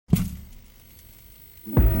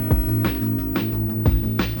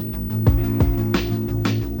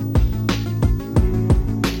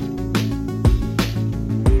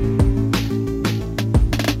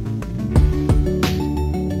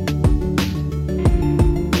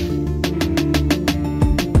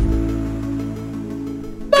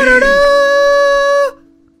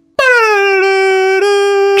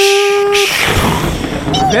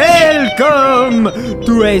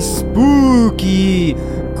a spooky,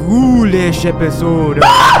 ghoulish episode of...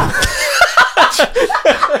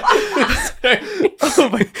 Oh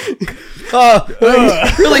my...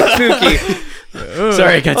 really spooky.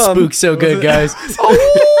 Sorry, I got spooked so good, guys.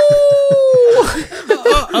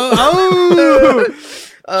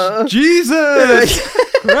 Jesus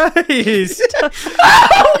Christ!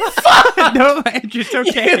 No, Andrew, it's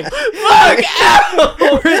okay. Fuck out!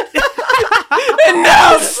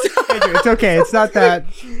 Enough! Andrew, it's okay. It's not that.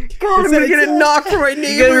 God, I'm gonna get a knock from my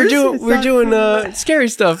neighbors. We're doing scary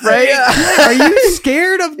stuff, right? Are you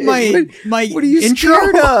scared of my What are you intro?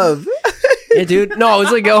 scared of? Yeah, dude. No,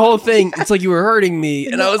 it's like a whole thing. It's like you were hurting me,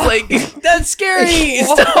 and I was like, "That's scary!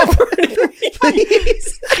 Stop hurting me,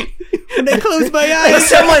 please!" And I close my eyes.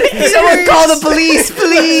 Someone call the police,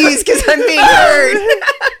 please, because I'm being hurt.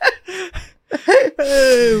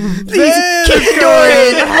 Please kick the door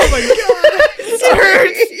in. Oh my god! It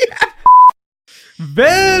hurts.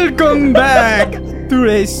 Welcome back to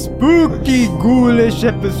a spooky, ghoulish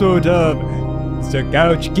episode of the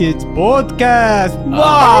Couch Kids Podcast.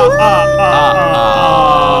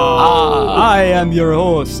 I am your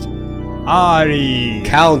host, Ari.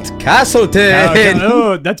 Count Castleton.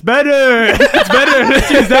 Oh, that's better. That's better.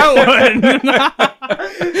 Let's use that one.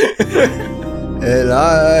 And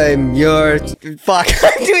I'm your... Fuck,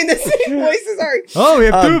 I'm doing the same voices, sorry. Oh, we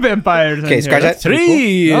have two vampires. Okay, scratch that.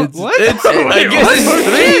 Three. Oh, It's- what? it's- I guess it's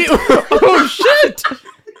three. Oh, shit.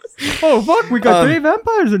 Oh, fuck. We got three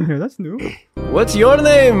vampires in here. That's new. What's your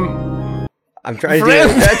name? I'm trying to do it.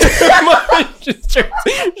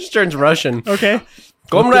 just turns Russian. Okay.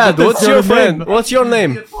 Comrade, what's your friend? name? What's your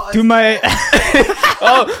name? To my...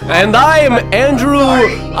 Oh, and I'm Andrew.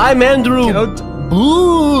 I'm Andrew.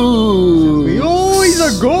 Blue. Oh, he's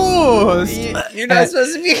a ghost. You're not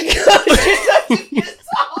supposed to be a ghost. You're supposed to be a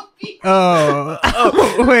zombie. Oh,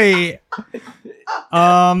 wait.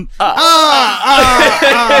 Don't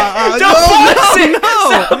No.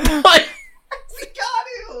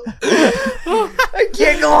 I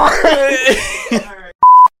can't go on.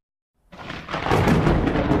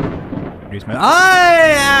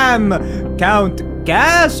 I am Count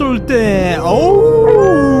Castleton.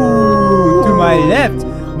 Oh, to my left,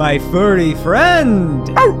 my furry friend.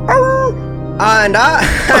 And I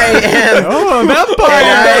am... Oh, a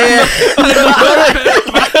vampire.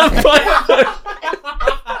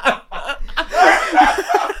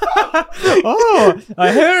 Oh,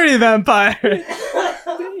 a hairy vampire.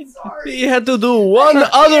 He had to do one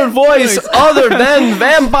other voice other than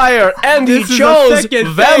vampire, and he This is a chose second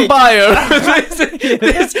vampire.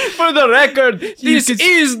 this, for the record, this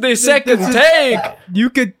is the second take. You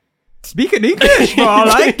could speak in English for all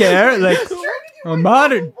I care. Like a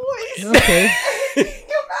modern. Okay.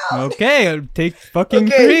 Okay, I'll take fucking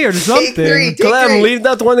three or something. Take Clem, three. leave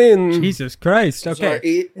that one in. Jesus Christ. Okay.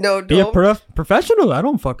 Sorry. No, Be a don't. professional? I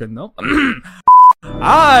don't fucking know.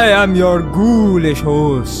 I am your ghoulish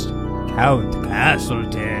host, Count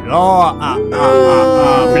Castleton.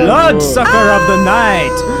 Bloodsucker of the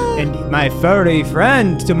night. And my furry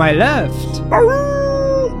friend to my left.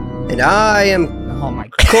 And I am Oh my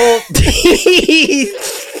Coltdee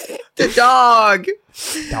the Dog.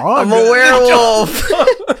 dog. I'm a werewolf.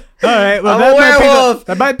 Alright, well I'm a werewolf.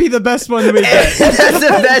 that might be the best one we get. That's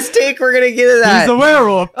the best take we're gonna get of that. He's a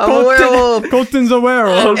werewolf. I'm a werewolf. Colton's a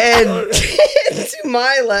werewolf. And to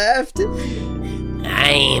my left,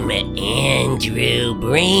 I'm Andrew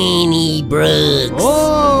Brainy Brooks.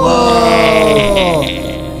 Oh!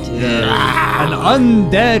 An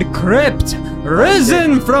undead crypt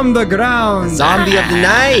risen from the ground. zombie of the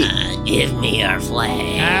night. Give me your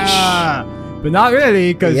flesh. Ah, but not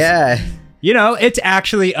really, because, Yeah. you know, it's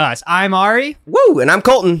actually us. I'm Ari. Woo, and I'm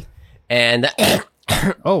Colton. And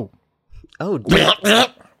Oh. Oh, dude.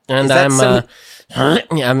 and that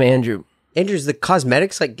I'm Andrew. Andrew's the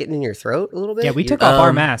cosmetics like getting in your throat a little bit? Yeah, we took off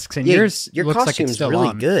our masks, and Yeah, yours your looks like it's costume's still really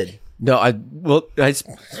on. good. No,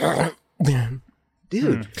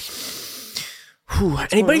 Dude.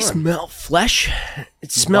 Anybody going on? smell flesh?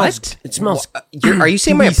 It smells. What? It smells. Are you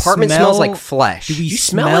saying Do my we apartment smell- smells like flesh? Do we You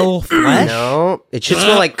smell smell it? flesh? No, it should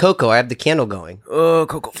smell like cocoa. I have the candle going.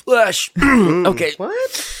 Cocoa flesh. Okay.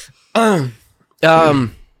 What?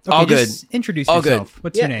 Okay, all good. just introduce All good. yourself.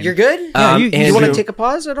 What's your name? You're good? Yeah, you you want to Andrew. take a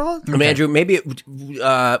pause at all? Andrew, maybe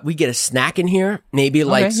we get a snack in here. Maybe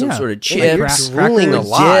like Okay, some yeah. sort of You're chips, drooling a crackers,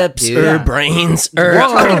 lot, dips, dude. or brains, or What are you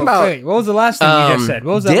talking about? Wait, what was the last thing you just said?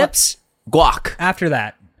 What was that? dips, guac, After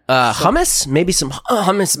that? hummus, maybe some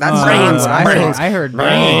hummus, That's brains, not what I brains. I heard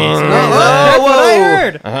brains. That's what I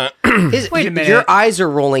heard. Wait a minute. Your eyes are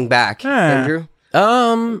rolling back, Huh. Andrew.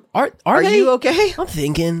 Are Are they? you okay? I'm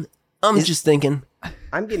thinking. I'm just thinking.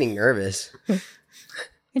 I'm getting nervous.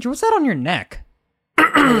 Andrew, what's that on your neck?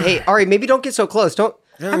 Hey, Ari, maybe don't get so close. Don't.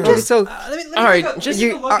 I'm don't just get so. All right, just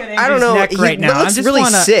take a look at I don't know. Andrew's neck right He now. looks I just really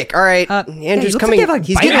wanna, sick. All right, yeah, Andrew's he looks coming. like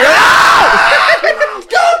he have, like, He's bite getting.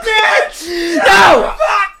 No!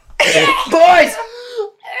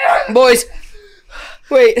 Boys!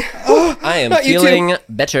 Wait. I am Not you two. feeling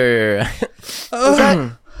better.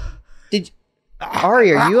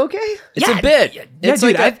 Ari, are you okay? It's a bit. Yeah, It's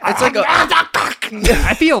dude, like it's like a.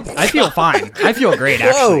 I feel fine. I feel great,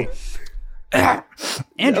 actually.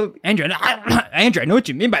 Andrew, I know what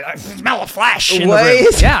you mean by that. Smell of flesh in the What? room.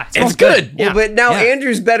 Yeah, it smells It's good. Yeah. Well, but now Yeah.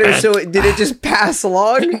 Andrew's better, so did it just pass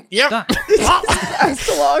along? Yep. Pass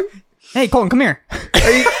along? Hey, Colton, come here.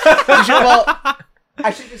 Are you sure? Well,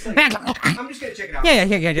 actually, just like, I'm just gonna check it out. Yeah.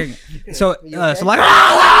 So like,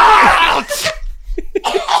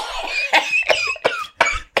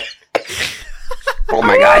 Oh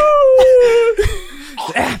my god.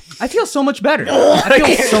 I feel so much better. I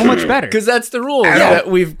feel so much better. Because that's the rule that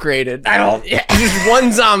we've created. I don't. Just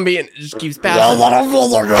one zombie and it just keeps passing.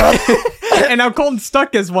 And now Colton's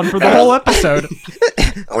stuck as one for the whole episode.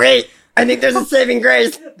 Wait, I think there's a saving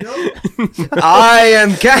grace. I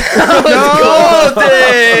am Count Castleton.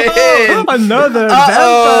 Another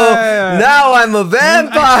Uh-oh. vampire. Now I'm a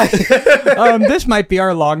vampire. This might be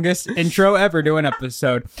our longest intro ever to an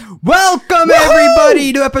episode. Welcome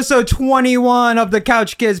everybody to episode 21 of the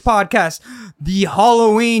Couch Kids podcast, the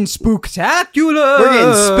Halloween Spooktacular. We're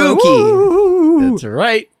getting spooky. Woo. That's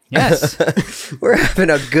right. Yes. We're having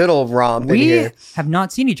a good old romp in We here. have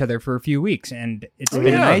not seen each other for a few weeks, and it's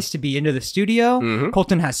been nice to be into the studio.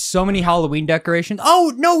 Colton has so many Halloween decorations.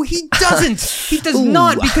 Oh, no, he doesn't. He does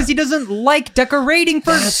not, because he doesn't like decorating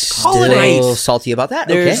for Still holidays. salty about that.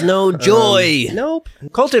 There's okay. no joy. Nope.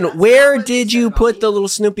 Colton, where did you put the little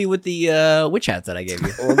Snoopy with the witch hat that I gave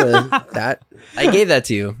you? Well, that. I gave that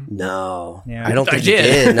to you. No. Yeah. I don't I think you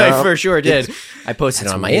did. did. No. I for sure did. I posted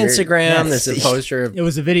it on my weird. Instagram. Yes. There's a poster of It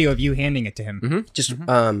was a video of you handing it to him. Just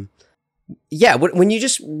yeah. When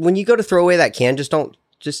you go to throw away that can, just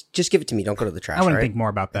give it to me. Don't go to the trash. I wouldn't all right? think more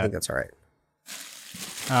about I that. think that's all right.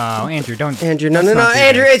 Oh, Andrew, don't. Andrew, no, let's not do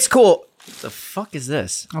Andrew, this. it's cool, what the fuck is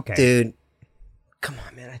this? Okay. dude. Come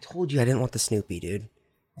on, man. I told you I didn't want the Snoopy, dude.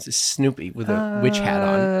 It's a Snoopy with a witch hat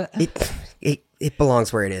on. It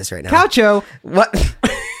belongs where it is right now. Coucho, What?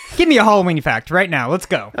 give me a Halloween fact right now. Let's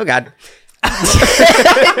go. Oh God.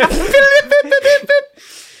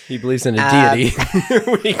 He believes in a deity.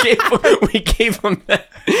 we gave him that.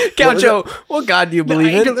 Gaucho, what god do you believe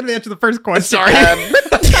I can in? literally answer the first question. Sorry.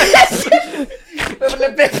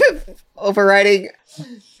 Overriding.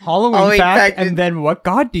 Halloween fact, fact and then what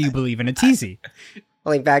god do you believe in? It's easy.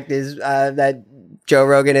 Only fact is that Joe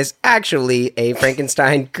Rogan is actually a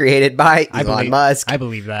Frankenstein created by Elon Musk. I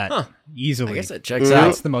believe that easily. I guess that checks out.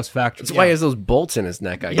 That's the most factual. That's why he has those bolts in his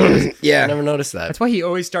neck, I guess. Yeah. I never noticed that. That's why he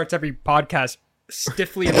always starts every podcast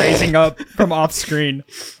stiffly raising up from off screen.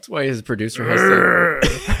 That's why his producer has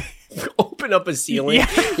to open up a ceiling,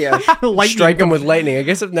 Yeah. Lightning strike him with lightning. I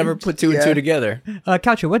guess I've never put two and two together.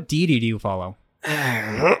 Coucho, what deity do you follow?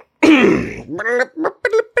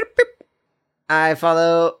 I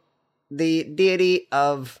follow the deity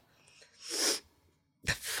of.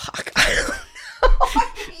 Fuck. I don't know.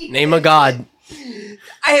 Name a god.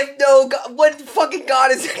 I have no god. What fucking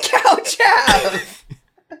god is a couch have?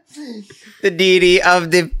 The deity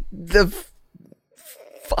of the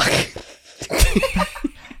fuck.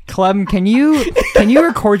 Clem, can you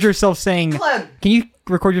record yourself saying? Clem. Can you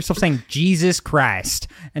record yourself saying Jesus Christ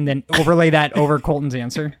and then overlay that over Colton's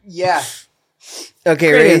answer? Yeah.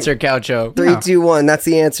 Okay, Great ready? answer, Gaucho. 3, 2, 1. That's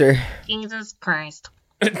the answer. Jesus Christ.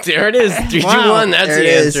 There it is. 3, 2, Wow. 1. That's There the it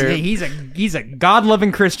is. answer. Yeah, he's a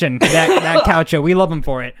God-loving Christian. That Coucho, we love him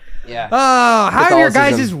for it. Yeah. Oh, how have your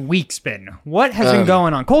Catholicism. guys' weeks been? What has been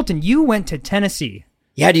going on? Colton, you went to Tennessee.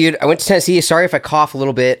 Yeah, dude. I went to Tennessee. Sorry if I cough a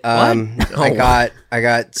little bit. I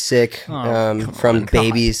got sick from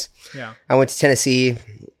babies. Yeah. I went to Tennessee.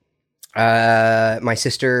 My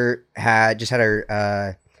sister just had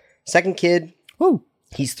her second kid. Woo.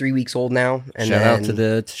 He's 3 weeks old now. And Shout out to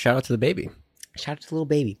then- the baby. shout out to the little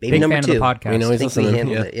baby. Baby Big number fan 2. of the podcast. We know I he's think we listening.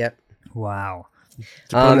 handled Yeah. it. Yep. Wow.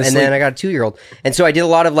 And then I got a 2-year-old. And so I did a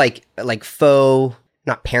lot of like faux,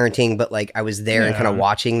 not parenting, but like I was there and kind of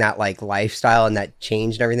watching that like lifestyle and that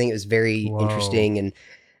change and everything. It was very interesting. And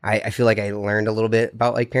I feel like I learned a little bit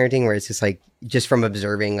about like parenting, where it's just like, just from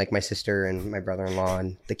observing like my sister and my brother-in-law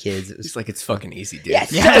and the kids. It was It's like it's fucking easy, dude.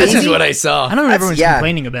 Yes. Yeah, This is easy. what I saw. I know what everyone's yeah.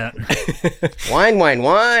 complaining about. wine.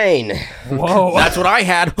 Whoa. That's what I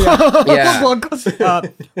had. Yeah.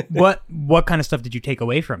 What kind of stuff did you take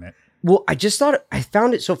away from it? Well, I just thought I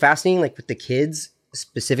found it so fascinating, like with the kids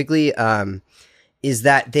specifically. is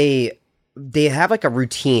that they have like a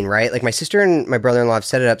routine, right? Like my sister and my brother-in-law have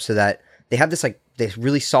set it up so that they have this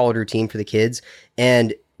really solid routine for the kids.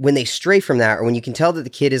 And when they stray from that, or when you can tell that the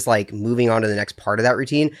kid is like moving on to the next part of that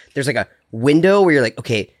routine, there's like a window where you're like,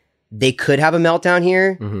 okay, they could have a meltdown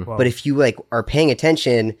here, but if you like are paying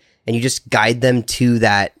attention and you just guide them to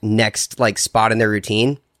that next like spot in their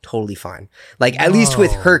routine, totally fine. Like at least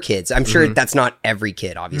with her kids, I'm sure that's not every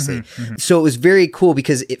kid, obviously. So it was very cool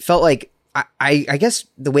because it felt like I guess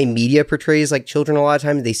the way media portrays like children a lot of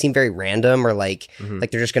times, they seem very random or like they're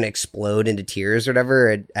just going to explode into tears or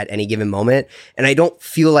whatever at any given moment. And I don't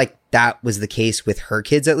feel like that was the case with her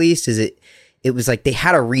kids, at least. It was like they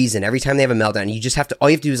had a reason every time they have a meltdown. You just have to,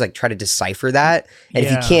 all you have to do is like try to decipher that. And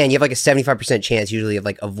if you can, you have like a 75% chance usually of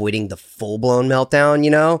like avoiding the full blown meltdown,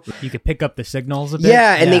 you know? You could pick up the signals a bit.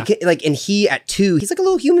 Yeah. And they can, like, and he at 2, he's like a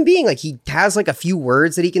little human being. Like he has like a few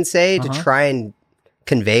words that he can say to try and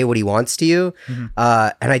convey what he wants to you. And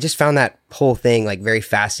I just found that whole thing like very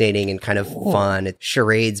fascinating and kind of fun. It's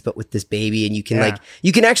charades, but with this baby, and you can like,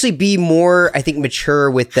 you can actually be more, I think, mature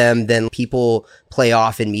with them than people play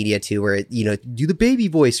off in media too, where, you know, do the baby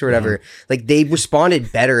voice or whatever. Like they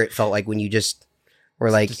responded better. It felt like when you just were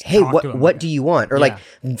like, just hey, what do you want? Or like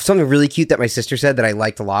something really cute that my sister said that I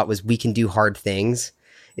liked a lot was, we can do hard things.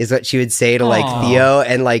 Is what she would say to like Theo,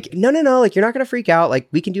 and like, no, like you're not gonna freak out. Like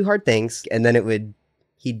we can do hard things, and then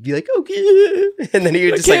he'd be like, okay, and then he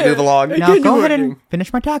would just like move along. Now go ahead and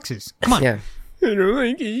finish my taxes. Come on. Yeah.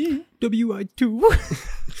 WI2.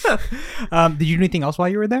 Did you do anything else while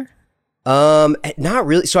you were there? Not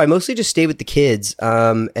really. So I mostly just stayed with the kids.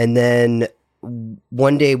 And then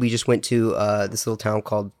one day we just went to this little town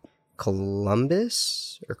called Columbia,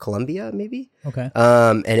 maybe. Okay.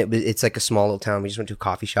 And it's like a small little town. We just went to a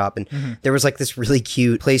coffee shop, and there was like this really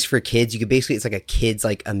cute place for kids. You could basically, it's like a kids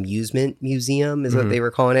like amusement museum is what they were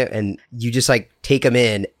calling it. And you just like take them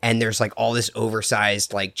in, and there's like all this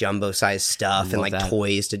oversized, like jumbo sized stuff and like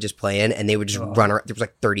toys to just play in. And they would just run around. There was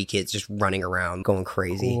like 30 kids just running around going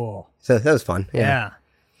crazy. Cool. So that was fun. Yeah.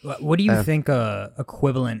 What do you think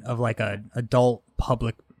equivalent of like a adult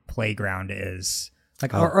public playground is?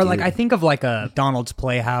 Like, or like, I think of like a Donald's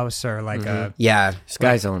Playhouse or like a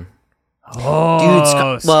Sky Zone.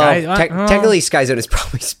 Oh, dude! Technically, Sky Zone is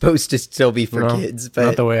probably supposed to still be for kids, but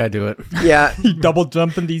not the way I do it. Yeah, double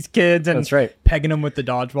jumping these kids and that's right, pegging them with the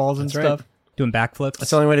dodgeballs and stuff, doing backflips. That's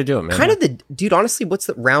the only way to do it, man. Kind of dude. Honestly, what's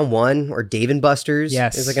the round one or Dave and Buster's?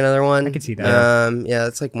 Yes, is like another one. I can see that. Yeah,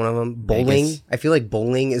 that's like one of them. Bowling. Vegas. I feel like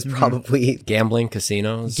bowling is probably gambling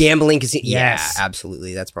casinos. Yes. Yeah,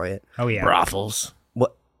 absolutely. That's probably it. Oh yeah, brothels.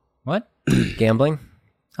 What? Gambling?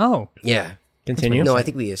 Oh. Yeah. Continue. No, I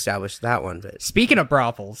think we established that one. But speaking of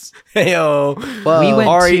brothels, heyo, well,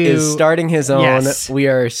 Ari is starting his own. Yes. We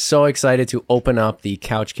are so excited to open up the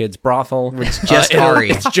Couch Kids brothel. It's just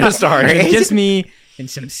Ari. It's just Ari. It's just me in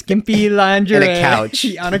some skimpy lingerie and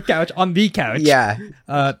a couch on the couch. Yeah.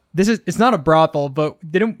 It's not a brothel, but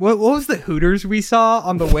what was the Hooters we saw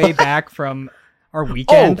on the way back from our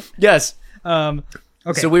weekend? Oh, yes.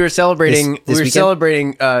 Okay. So we were celebrating.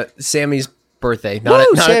 Celebrating Sammy's birthday. Not at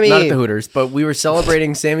the Hooters, but we were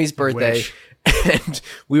celebrating Sammy's birthday, and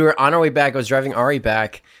we were on our way back. I was driving Ari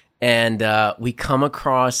back, and we come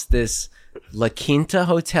across this La Quinta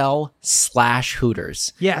Hotel /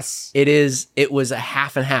 Hooters. Yes, it was a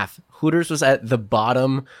half and half. Hooters was at the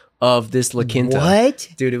bottom of this La Quinta. What,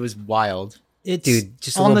 dude? It was wild.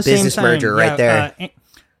 Just a little business merger right there.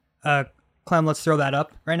 Clem, let's throw that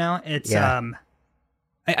up right now. It's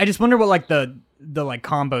I just wonder what like the like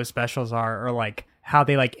combo specials are, or like how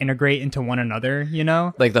they like integrate into one another, you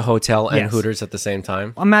know? Like the hotel and Hooters at the same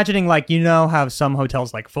time. I'm imagining like, you know how some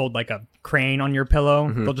hotels like fold like a crane on your pillow?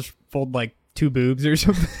 They'll just fold like 2 boobs or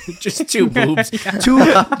something. Just 2 boobs. two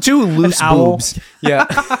loose boobs. Yeah.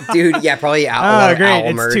 Dude, yeah, probably owl. Oh, great.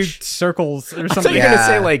 Owl merch. It's 2 circles or something. I thought you were gonna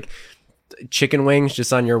say like chicken wings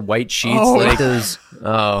just on your white sheets. Oh, like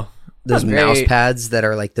those mouse pads that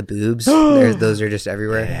are like the boobs. Those are just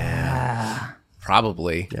everywhere. Yeah.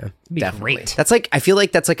 Probably. Yeah. Definitely. Great. That's like, I feel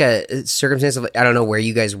like that's like a circumstance of, I don't know where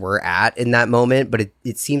you guys were at in that moment, but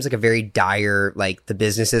it seems like a very dire, like the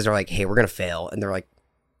businesses are like, hey, we're going to fail. And they're like,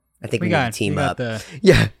 I think we need to team up.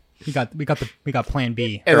 Yeah. We got plan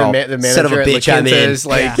B. And the manager son of a bitch, at La Quinta is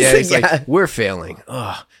like, he's Yeah. like, we're failing.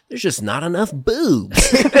 Oh, there's just not enough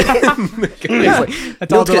boobs. That's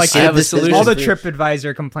all the like, I have a solution. all the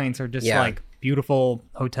TripAdvisor complaints are just like beautiful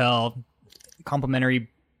hotel, complimentary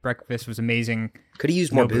breakfast was amazing. Could have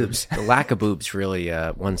used more boobs. The lack of boobs really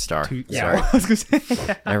 1 star. Sorry. I was gonna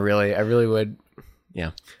say. I really would.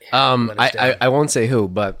 Yeah. I won't say who,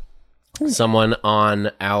 but someone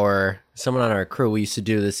on our someone on our crew. We used to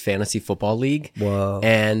do this fantasy football league. Whoa.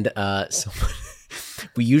 And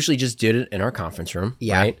we usually just did it in our conference room.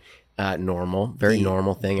 Yeah. Right. Normal, very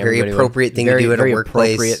normal thing. Very Everybody appropriate thing to do at a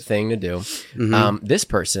workplace. Appropriate thing to do. This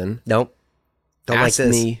person, Nope. Don't like asked this.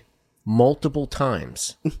 me multiple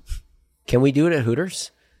times, "Can we do it at Hooters?"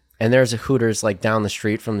 And there's a Hooters like down the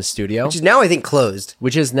street from the studio, Which is now I think closed.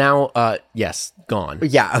 which is now, yes, gone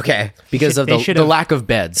Yeah. Okay. because of They the should've- lack of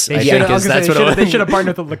beds. I They think should is that's what it was. they should have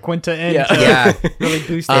partnered with the La Quinta Inn to Yeah. really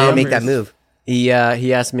boost They their didn't make that numbers. move. He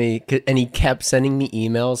asked me, and he kept sending me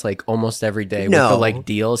emails like almost every day with No. the like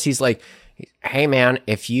deals. He's like, "Hey man,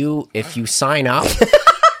 if you sign up,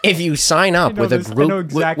 if you sign up with a this- I group know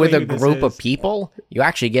exactly with a who this group of is. people, you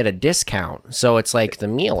actually get a discount. So it's like the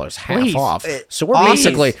meal is half Please. off. So we're Please.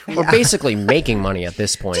 basically making money at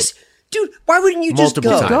this point. Dude, why wouldn't you just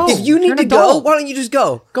Multiple go? times. If you You're need an to go, adult. why don't you just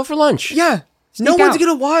go? Go for lunch. Yeah. No Sneak one's out.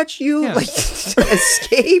 gonna watch you Yeah. like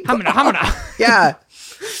escape. Hamana. Yeah.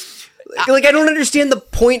 Like I don't understand the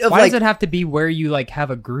point of Why like does it have to be where you like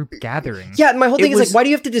have a group gathering? yeah, my whole thing is was- like why do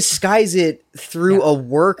you have to disguise it through a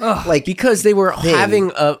work like Because they were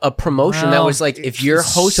having a promotion that Well, was like, if you're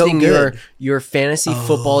so hosting good. your fantasy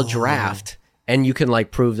football draft and you can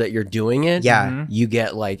like prove that you're doing it, Yeah. you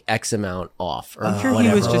get like X amount off. Or I'm sure whatever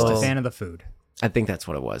he was just it a was. fan of the food. I think that's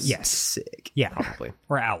what it was. Yes. sick. Yeah. Probably.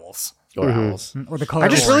 Or owls. Or owls. Or the color I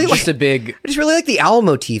just orange. really Just a big I just really like the owl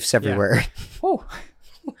motifs everywhere. Oh.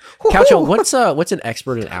 Coucho. What's an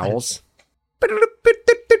expert in owls?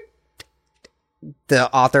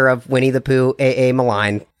 The author of Winnie the Pooh, A.A.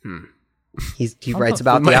 Malign. He writes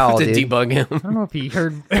about Might the have owl, to dude. debug him. I don't know if he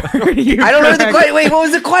heard. I don't know the question. Wait, what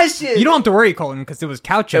was the question? You don't have to worry, Colton, because it was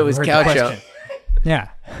Coucho. It was who heard Coucho. the question. Yeah.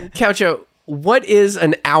 Coucho, what is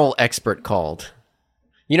an owl expert called?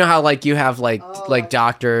 You know how like you have like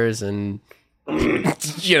doctors and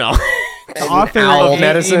you know The author owl of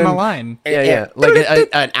medicine. Malign. yeah, like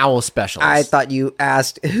an owl specialist. I thought you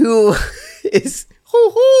asked who is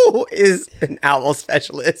an owl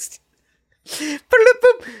specialist.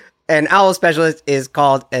 An owl specialist is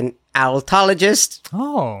called an owlologist.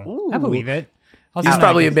 Oh, I believe it. He's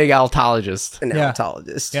probably a big owlologist. An Yeah.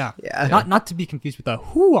 owlologist. Yeah. Yeah. Not to be confused with a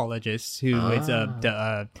whoologist, who is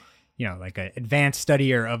like an advanced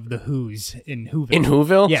studier of the Who's in Whoville. In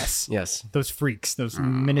Whoville? Yes. Yes. Those freaks, those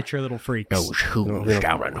miniature little freaks. Who's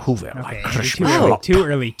down in Whoville? Okay, Like too early. Too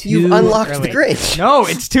early. You've unlocked the Grinch. No,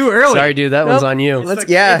 it's too early. Sorry, dude. That one's on you. Let's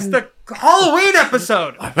It's the Halloween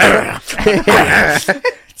episode.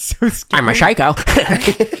 So scary. I'm a psycho.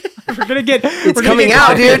 We're gonna get. It's coming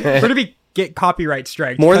out, dude. We're gonna get copyright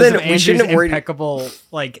strike. More because than- of we shouldn't Andrew's have worried- impeccable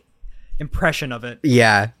like impression of it.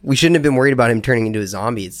 Yeah, we shouldn't have been worried about him turning into a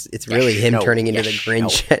zombie. It's really him turning into the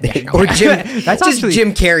Grinch, or That's just actually-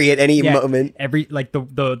 Jim Carrey at any Yeah, moment. every like the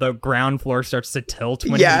ground floor starts to tilt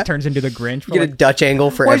when Yeah. he turns into the Grinch. Get a Dutch angle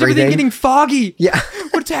for Why is everything everything. getting foggy? Yeah,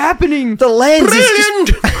 What's happening? the lens is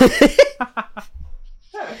just.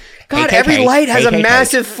 God, every light has a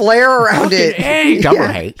massive flare around it. Hey, Double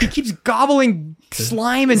Yeah. hate. he keeps gobbling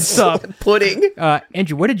slime and stuff. Pudding.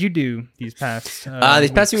 Andrew, what did you do these past?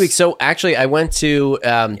 These past few weeks. So actually, I went to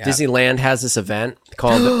Disneyland. Has this event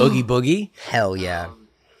called Oogie Boogie, Hell yeah.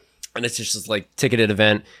 and it's just this like ticketed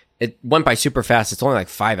event. It went by super fast. It's only like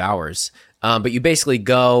 5 hours. But you basically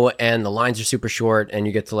go and the lines are super short and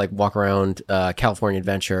you get to like walk around California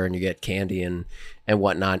Adventure and you get candy and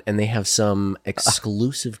whatnot. And they have some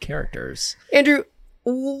exclusive characters. Andrew,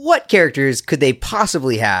 what characters could they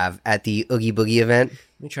possibly have at the Oogie Boogie event?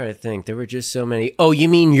 Let me try to think. There were just so many. Oh, you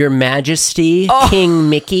mean Your Majesty, King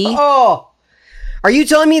Mickey? Oh, are you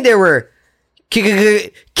telling me there were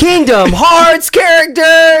Kingdom Hearts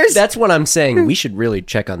characters? That's what I'm saying. We should really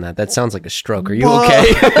check on that. That sounds like a stroke. Are you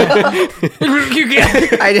okay?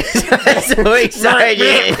 I'm so excited.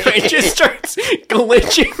 It just starts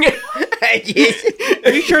glitching.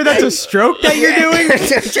 Are you sure that's a stroke that you're doing? I'm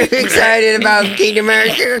so excited about Kingdom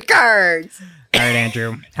Hearts cards. All right,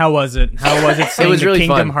 Andrew. How was it? How was it? Seeing was the really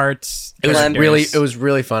Kingdom fun. Hearts. It was characters?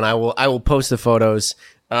 really fun. I will post the photos.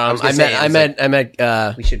 I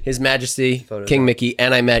met His Majesty Photos King on. Mickey,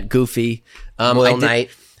 and I met Goofy. Royal Knight.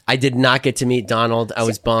 I did not get to meet Donald. I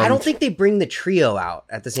was bummed. I don't think they bring the trio out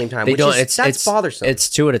at the same time. they which don't. Is, that's bothersome. It's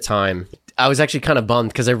two at a time. I was actually kind of bummed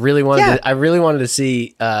because I really wanted to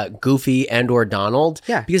see Goofy and or Donald.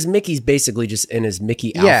 Yeah. Because Mickey's basically just in his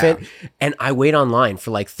Mickey Yeah. outfit, and I wait online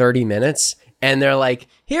for like 30 minutes, and they're like,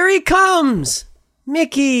 "Here he comes,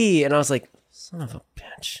 Mickey," and I was like, "Son of a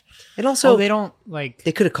bitch." and also, So they don't like.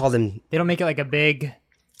 they could have called him They don't make it like a big.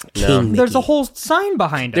 King Mickey. There's a whole sign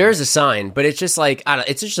behind it. There's a sign, but it's just like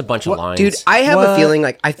it's just a bunch of lines. Dude, I have What? a feeling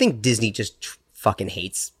like I think Disney just fucking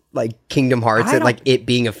hates like Kingdom Hearts and like it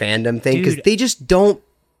being a fandom thing because they just don't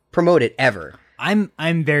promote it ever.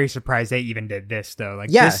 I'm very surprised they even did this though. Like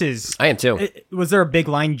this is I am too. Was there a big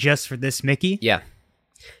line just for this Mickey? Yeah.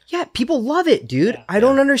 Yeah, people love it, dude. I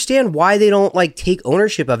don't understand why they don't like take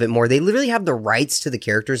ownership of it more. They literally have the rights to the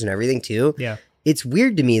characters and everything too. Yeah. It's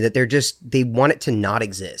weird to me that they want it to not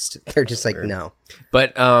exist. They're just like, no.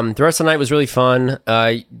 But the rest of the night was really fun.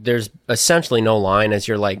 There's essentially no line as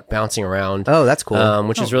you're like bouncing around. Oh, that's cool.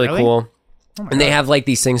 Which is really cool. Oh and they have like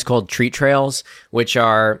these things called treat trails, which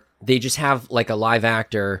are they just have like a live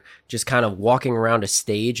actor just kind of walking around a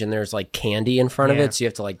stage, and there's like candy in front of it, so you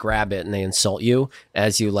have to like grab it, and they insult you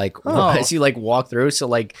as you like walk through. So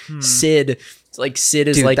like Sid. It's like Sid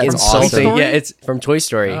is like insulting. Awesome. Yeah, it's from Toy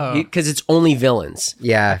Story because it's only villains.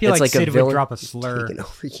 Yeah, I feel like Sid would drop a slur.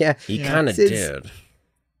 Yeah, he kind of did.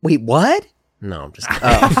 Wait, what? No, I'm just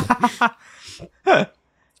kidding.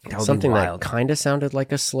 Something that kind of sounded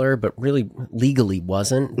like a slur, but really legally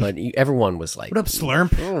wasn't. But everyone was like, "What up,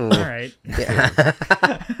 Slurp?" All right. Yeah.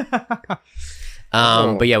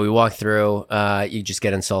 But yeah, we walk through, you just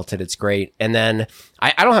get insulted. It's great. And then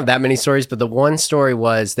I don't have that many stories, but the one story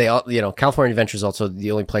was California Adventure is also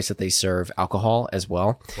the only place that they serve alcohol as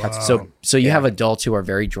well. Wow. So you have adults who are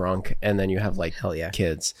very drunk, and then you have like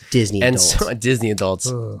kids. Disney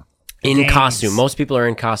adults. In costume. Most people are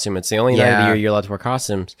in costume. It's the only night of the year you're allowed to wear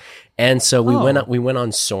costumes. And so we went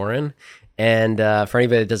on Soarin', and for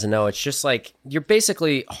anybody that doesn't know, it's just like you're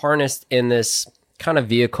basically harnessed in this kind of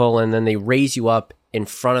vehicle, and then they raise you up in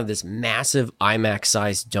front of this massive IMAX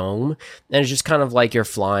sized dome, and it's just kind of like you're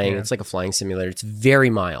flying. It's like a flying simulator. It's very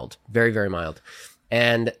mild, very, very mild.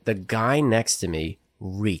 And the guy next to me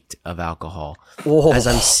reeked of alcohol as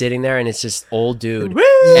I'm sitting there, and it's just old dude. And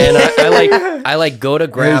I go to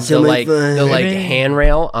grab the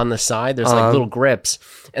handrail on the side. There's like little grips,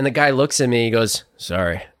 and the guy looks at me. He goes,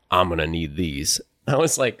 "Sorry, I'm gonna need these." I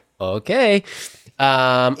was like, "Okay."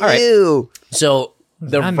 All right. Ew. So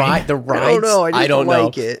the ride, I don't know.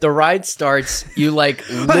 Like it. The ride starts. You like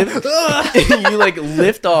lift, you like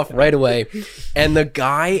lift off right away, and the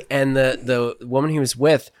guy and the woman he was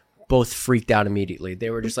with both freaked out immediately.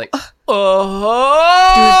 They were just like, oh,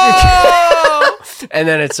 and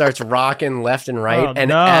then it starts rocking left and right,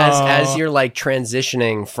 as you're like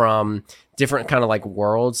transitioning from different kind of like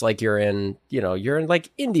worlds, like you're in like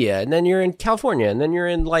India, and then you're in California, and then you're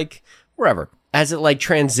in like wherever. As it like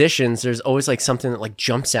transitions, there's always like something that like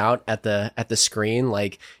jumps out at the screen,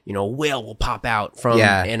 like a whale will pop out from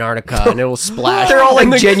Antarctica and it will splash. They're all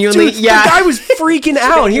like genuinely, the guy was freaking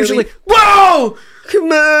out. He was like, "Whoa,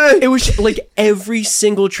 come on!" It was like every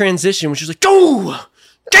single transition was just like, "Oh,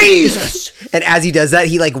 Jesus!" And as he does that,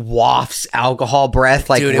 he like wafts alcohol breath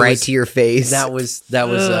like to your face. That was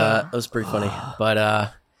pretty funny,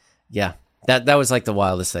 but yeah. That was like the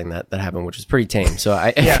wildest thing that happened, which was pretty tame. So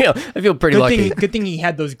I feel pretty lucky. Good thing he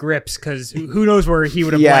had those grips, because who knows where he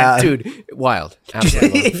would have went. Dude, wild.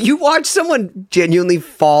 Absolutely. If you watch someone genuinely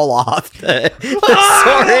fall off the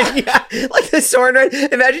Soarin', like the Soarin' ride,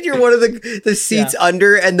 imagine you're one of the seats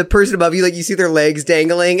under, and the person above you, like you see their legs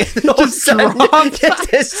dangling, and then all of a sudden,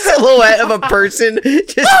 just a silhouette of a person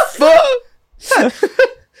just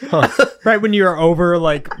Right when you're over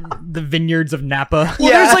like the vineyards of Napa. Well,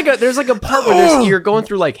 there's like a part where you're going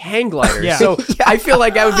through like hang gliders. Yeah. So I feel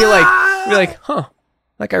like I would be like, huh,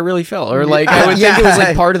 like I really fell, or like I would think it was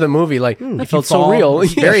like part of the movie. Like I felt so real,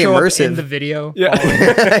 very immersive in the video.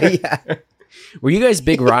 Yeah. Were you guys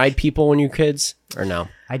big ride people when you were kids, or no?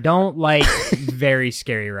 I don't like very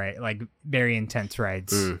scary like very intense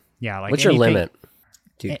rides. Yeah, like what's your limit,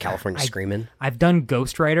 dude? California Screaming. I've done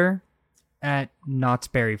Ghost Rider at Knott's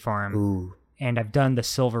Berry Farm. Ooh. And I've done the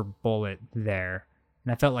Silver Bullet there.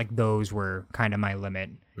 And I felt like those were kind of my limit.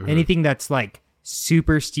 Anything that's like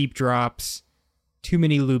super steep drops, too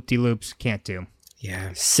many loop-de-loops, can't do.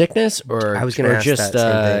 Yeah. Sickness, or I was gonna ask just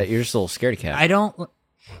that you're just a little scaredy cat? I don't.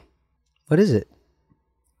 What is it?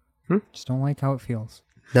 Just don't like how it feels.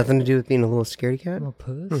 Nothing to do with being a little scaredy cat? A little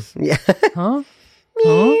puss? Yeah. Huh?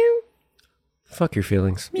 Fuck your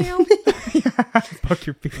feelings. Meow. Fuck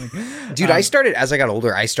your feelings. Dude, as I got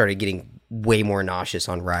older, I started getting way more nauseous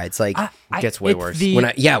on rides. Like, it gets way worse. When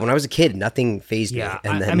I was a kid, nothing fazed me.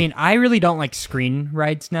 And I mean, I really don't like screen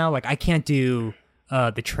rides now. Like, I can't do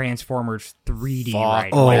the Transformers 3D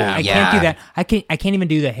ride. Oh, I can't do that. I can't even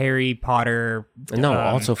do the Harry Potter. No,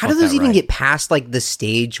 also how do those even get past like the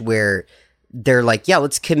stage where they're like, yeah,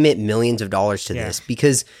 let's commit millions of dollars to this?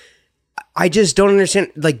 Because I just don't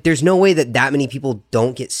understand. Like, there's no way that many people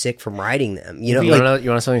don't get sick from riding them. You know, you want to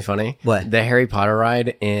know something funny? What? The Harry Potter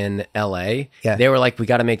ride in LA. Yeah. They were like, we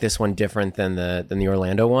got to make this one different than the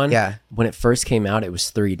Orlando one. Yeah. When it first came out, it was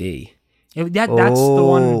 3D. That's the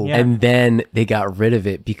one. Yeah. And then they got rid of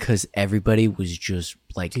it because everybody was just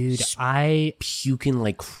like, puking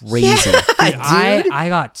like crazy. Dude, I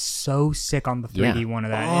got so sick on the 3D one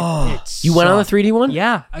of that. You went on the 3D one?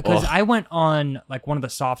 Yeah, because I went on like one of the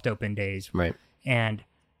soft open days. Right. And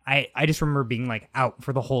I just remember being like out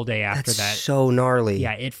for the whole day after that. So gnarly.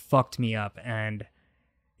 Yeah, it fucked me up. And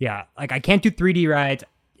yeah, like I can't do 3D rides.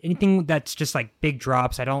 Anything that's just like big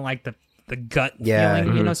drops. I don't like the gut feeling.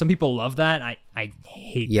 Mm-hmm. You know, some people love that. I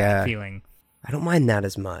hate that feeling. I don't mind that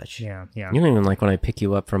as much. Yeah. You don't even like when I pick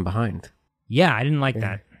you up from behind. Yeah, I didn't like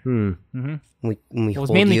that. When we It was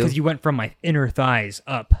hold mainly you. because you went from my inner thighs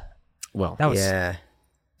up. Well, That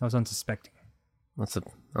was unsuspecting. that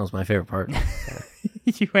was my favorite part.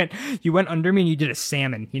 you went under me and you did a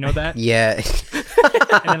salmon. You know that? Yeah.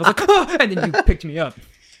 And I was like, oh, and then you picked me up.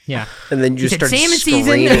 Yeah. And then you just said, started salmon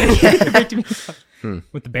screaming. season. You picked me up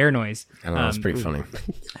with the bear noise. I don't know, it's pretty funny.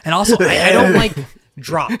 And also, I don't like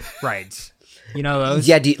drop rides. You know those?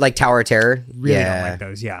 Yeah, do you, like Tower of Terror? Really don't like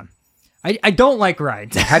those. Yeah. I don't like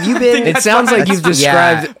rides. Have you been? It sounds like you've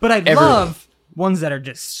described. But I love ones that are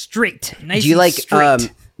just straight. Nice Do you and like?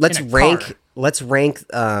 straight Let's in a rank. car. Let's rank.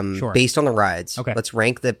 Sure. Based on the rides. Okay. Let's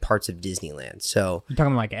rank the parts of Disneyland. So You're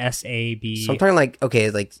talking like S-A-B. I'm talking like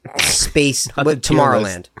space. Not the tier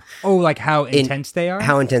Tomorrowland. Oh, like how intense they are?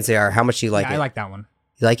 How intense they are. How much do you like Yeah, it? I like that one.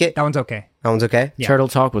 You like it? That one's okay. That one's okay. Yeah. Turtle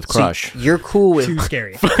talk with Crush. So you're cool with. Too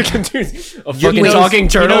scary. A fucking knows- talking he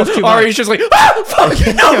turtle. knows too Ari's much. just like, fuck,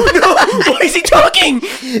 no, why is he talking?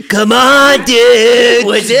 Come on, dude.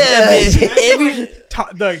 What's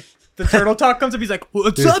The turtle talk comes up. He's like,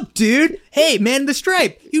 "What's up, dude? Hey, man, in the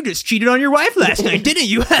stripe. You just cheated on your wife last night, didn't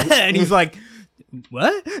you?" And he's like,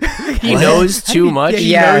 "What?" He knows too much.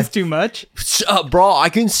 He Yeah. knows too much, Bro, I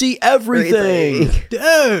can see everything.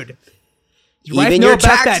 dude. Your wife Even know your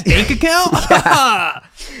about tax- that bank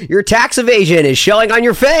account? Your tax evasion is showing on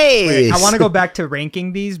your face. I want to go back to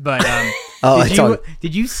ranking these, but Oh, it's on.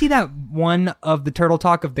 did you see that one of the turtle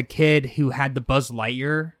talk of the kid who had the Buzz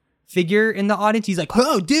Lightyear figure in the audience? He's like,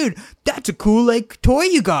 "Oh, dude, that's a cool like toy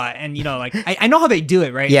you got," and you know, like I know how they do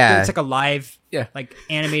it, right? Yeah. It's like a live, like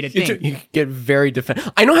animated thing. You get very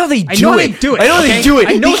defensive. I know how they do I know it. they do it. I know they okay? do it.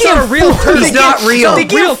 I know They it's can't not a real fool- turtle. He's not real. They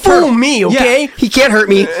can't fool me, okay? He can't hurt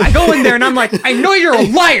me. I go in there and I'm like, I know you're a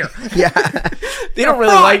liar. They don't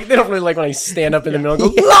really like. They don't really like when I stand up in the middle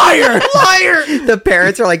and go, liar, liar. The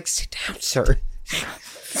parents are like, "Sit down, sir."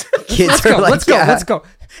 Kids Let's are go. like, Let's go. "Yeah." Let's go.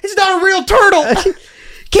 It's not a real turtle.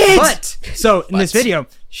 Kids. But so in this video,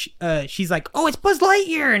 she's like, "Oh, it's Buzz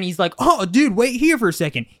Lightyear," and he's like, "Oh, dude, wait here for a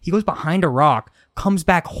second." He goes behind a rock, comes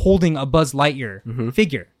back holding a Buzz Lightyear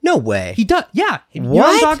figure. No way. He does, yeah. You know what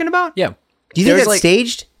What? I'm talking about? Yeah. Do you think There's that's like-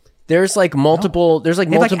 staged? There's like multiple. There's like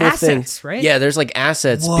They have, like, multiple assets, things, right? Yeah, there's like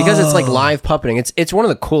assets because it's like live puppeting. It's one of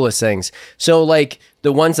the coolest things. So like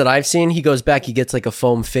the ones that I've seen, he goes back, he gets like a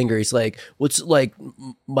foam finger. He's like, "What's like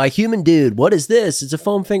my human dude? What is this? It's a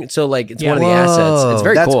foam finger." So like it's one of the assets. It's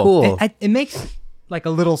very that's cool. It makes like a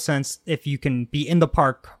little sense if you can be in the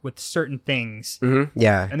park with certain things,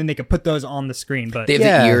 Yeah. and then they can put those on the screen. But They have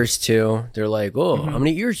Yeah. the ears too. They're like, "Oh, how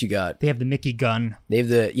many ears you got?" they have the Mickey gun. They have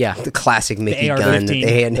the The classic Mickey gun that AR-15.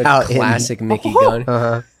 they hand the out. in- classic Mickey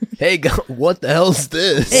gun. Hey, what the hell's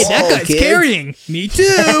this? Hey, that Oh, guy's kids. carrying me too.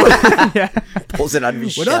 Yeah. pulls it out of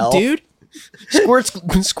his What shell. up, dude?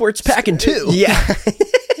 Squirt's packing too. Yeah.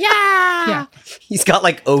 Yeah. He's got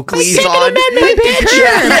like Oakleys on.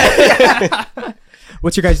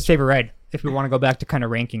 What's your guys' favorite ride? If we want to go back to kind of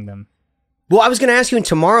ranking them. Well, I was going to ask you in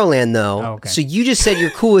Tomorrowland though. Oh, okay. So you just said you're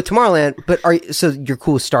cool with Tomorrowland, but you're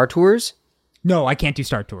cool with Star Tours? No, I can't do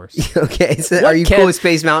Star Tours. Okay. So What are you can- cool with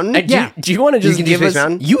Space Mountain? Yeah. Do you want to just can do give Space us?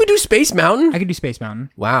 Mountain? You would do Space Mountain? I could do Space Mountain.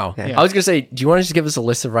 Wow. Okay. I was gonna say, do you want to just give us a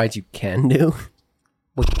list of rides you can do?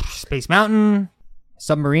 Space Mountain,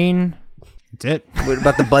 Submarine. That's it. What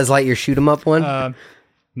about the Buzz Lightyear shoot 'em up one?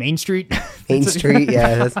 Main Street. Main Street?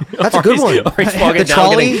 Yeah, that's a good one. Ari's walking The down,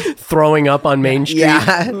 trolley? getting- throwing up on Main Street.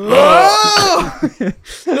 Yeah.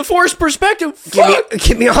 The forced perspective.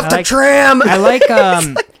 Get me off the like- tram. I like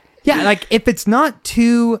yeah, like if it's not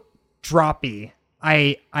too droppy,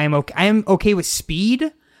 I'm okay with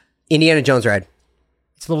speed. Indiana Jones ride.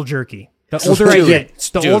 It's a little jerky. The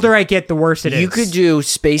older I get, the worse it is. You could do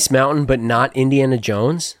Space Mountain, but not Indiana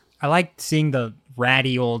Jones. I like seeing the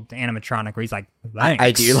ratty old animatronic where he's like,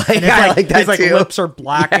 I do like. and it's I like that his like too. lips are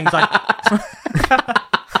black and he's like, that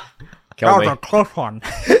Kill was me. a close one.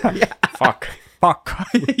 Fuck. fuck.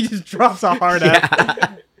 He just drops a hard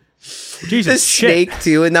F. Jesus, the snake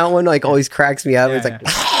too, and that one like always cracks me up. It's like,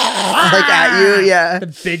 like at you, yeah.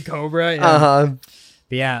 The big cobra. Yeah.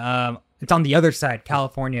 But yeah, it's on the other side,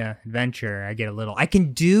 California Adventure. I get a little. I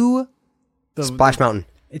can do the Splash Mountain.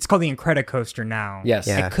 It's called the Incredicoaster now. Yes.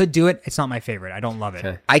 I could do it. It's not my favorite. I don't love it.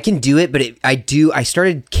 Okay. I can do it, but I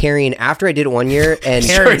started carrying after I did it one year, and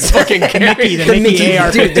Mickey, the Mickey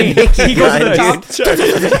AR-15. Dude, the Mickey He goes to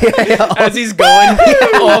the top. As he's going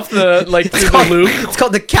off the through the loop. It's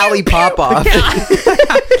called the Cali Pop Off.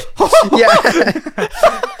 Yeah.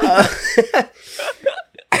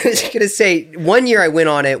 I was gonna say, one year I went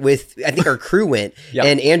on it with, I think our crew went,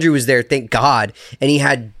 and Andrew was there, thank God, and he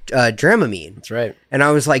had Dramamine. That's right. And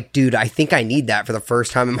I was like, dude, I think I need that for the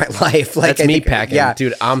first time in my life. Like, That's me packing. Yeah,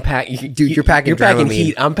 dude, I'm packing. Dude, you're packing Dramamine.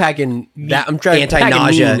 Heat. I'm packing that. I'm trying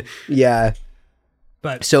anti-nausea. Yeah.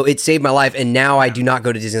 But so it saved my life, and now I do not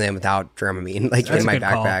go to Disneyland without Dramamine, like in my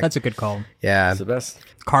backpack. That's a good call. Yeah, it's the best.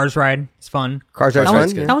 Cars Ride, it's fun. Cars Ride's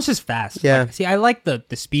fun. That one's just fast. Yeah. Like, see, I like the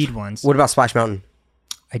speed ones. What about Splash Mountain?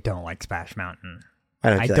 I don't like Splash Mountain.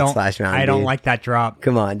 I don't like Splash Mountain. I don't like that drop.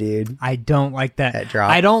 Come on, dude. I don't like that drop.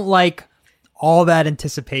 I don't like all that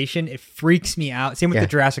anticipation. It freaks me out. Same with the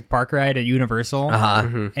Jurassic Park ride at Universal.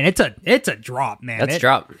 And it's a drop, man. That's a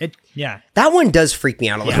drop. That one does freak me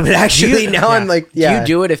out a little bit, actually. I'm like, Do you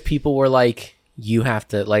do it if people were like, you have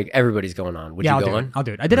to, like, everybody's going on? Would you go on? I'll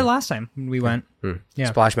do it. I did it last time when we went. Yeah.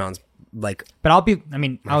 Splash Mountain's like But I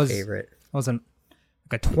was favorite. I was a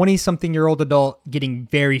 20-something-year-old adult getting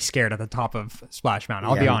very scared at the top of Splash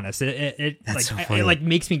Mountain. I'll be honest. That's so funny. It like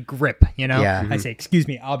makes me grip, you know? Yeah. I say, excuse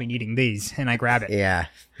me, I'll be needing these. And I grab it. Yeah.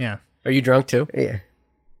 Yeah. Are you drunk too? Yeah.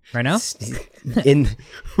 Right now?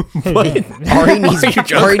 Ari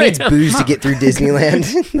needs booze to get through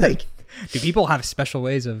Disneyland. Like, do people have special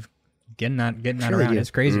ways of getting that around?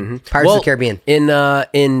 It's crazy. Pirates of the Caribbean.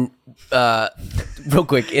 Real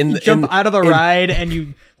quick, You jump out of the ride and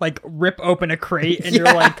you like rip open a crate and you're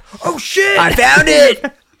like, oh shit, I found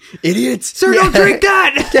it. Idiots. Sir, don't drink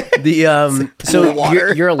that. So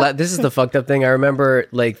you're allowed. This is the fucked up thing. I remember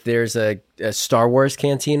like there's a Star Wars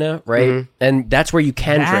cantina, right? And that's where you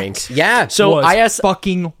can drink. Yeah. So I asked,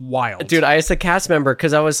 fucking wild, dude. I asked a cast member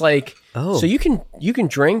because I was like, so you can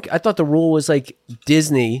drink. I thought the rule was like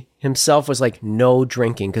Disney himself was like no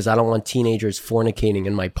drinking because I don't want teenagers fornicating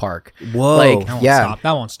in my park. Whoa. Like, that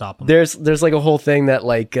won't stop them. There's like a whole thing that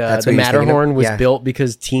like the Matterhorn was Yeah. built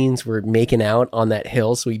because teens were making out on that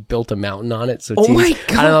hill, so he built a mountain on it. So Oh teens, my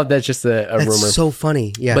God. I don't know if that's just a rumor. That's so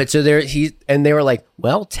funny. Yeah. But so they were like,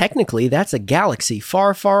 well, technically that's a galaxy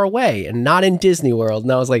far, far away and not in Disney World.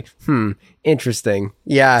 And I was like, interesting.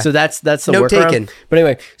 Yeah. So that's the Note workaround. taken. But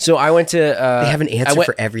anyway, so I went to they have an answer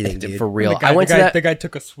for everything, dude. for real. I went to that. The guy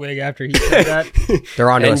took a swig after he said that. They're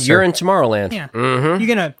on to And us, you're sir. in Tomorrowland. Yeah. You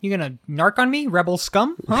gonna narc on me, rebel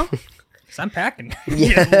scum? Huh? 'Cause I'm packing.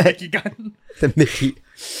 Yeah. the Mickey.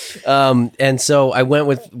 And so I went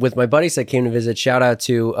with my buddies that came to visit. Shout out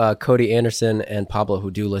to Cody Anderson and Pablo who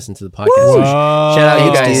do listen to the podcast. So shout out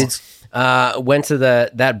you guys. Dudes. Went to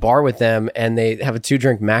that bar with them and they have a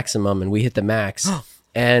 2-drink maximum and we hit the max.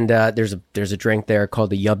 And there's a drink there called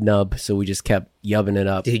the Yub Nub, so we just kept yubbing it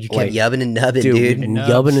up. Dude, you kept yubbing and nubbing, dude.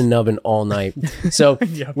 Yubbing and nubbing all night. So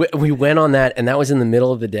we went on that, and that was in the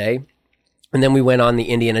middle of the day. And then we went on the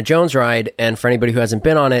Indiana Jones ride, and for anybody who hasn't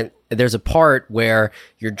been on it, there's a part where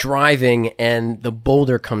you're driving and the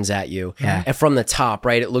boulder comes at you and from the top,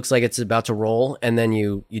 right? It looks like it's about to roll, and then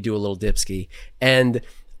you do a little dip ski. And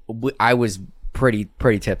I was pretty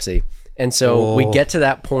tipsy. And so we get to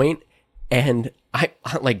that point, and I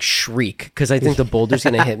like shriek because I think the boulder's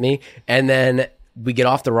going to hit me. And then we get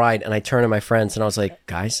off the ride and I turn to my friends and I was like,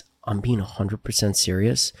 guys, I'm being 100%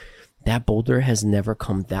 serious. That boulder has never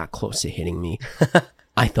come that close to hitting me.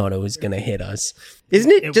 I thought it was going to hit us.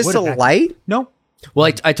 Isn't it just a light? No.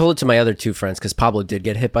 Well, I told it to my other 2 friends because Pablo did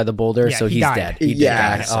get hit by the boulder. So he's died. dead. He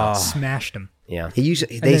died. Smashed him. Yeah.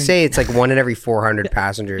 They say it's like 1 in every 400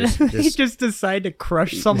 passengers. He just decided to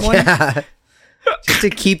crush someone. Just to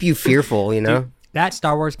keep you fearful, you know? Dude, that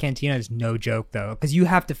Star Wars cantina is no joke, though, because you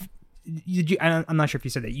have to. I'm not sure if you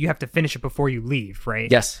said that. You have to finish it before you leave,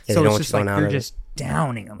 right? Yes. Yeah, So they don't it's want just you like going out you're of it. just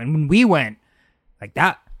downing them. And when we went, like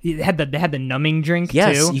that, they had the numbing drink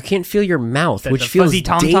Yes. too. You can't feel your mouth, The which feels fuzzy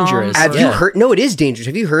tom-toms. dangerous. Have you heard? No, it is dangerous.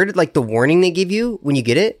 Have you heard like the warning they give you when you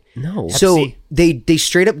get it? No. So Pepsi. they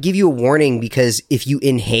straight up give you a warning because if you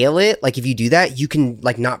inhale it, like if you do that, you can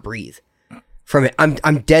like not breathe from it.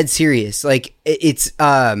 I'm dead serious. Like it's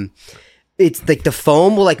it's like the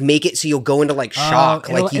foam will like make it so you'll go into like shock.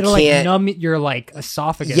 Like you can't like numb your like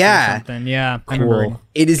esophagus or something. Yeah. Cool.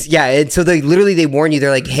 It is. Yeah. And so they warn you. They're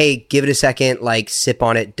like, hey, give it a second. Like sip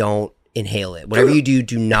on it. Don't inhale it. Whatever you do,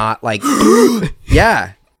 do not like.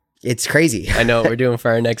 Yeah. It's crazy. I know what we're doing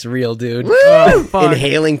for our next reel, dude.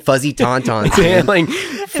 Inhaling fuzzy tauntauns. Inhaling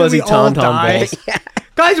fuzzy tauntaun balls. Yeah.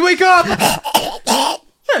 Guys, wake up!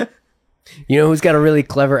 You know who's got a really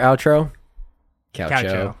clever outro?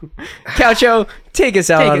 Coucho. Coucho, take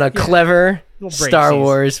us out on a clever Star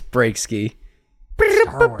Wars break ski.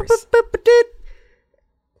 Star Wars.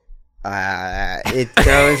 It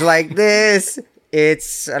goes like this.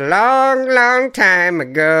 It's a long, long time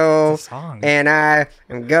ago, and I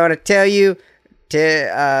am gonna tell you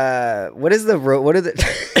to what are the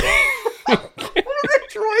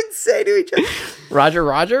droids say to each other? Roger.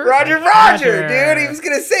 Roger, dude. He was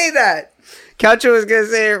gonna say that. Coucho was gonna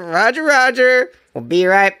say Roger. We'll be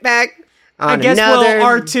right back. I guess we'll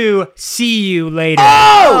R2 see you later.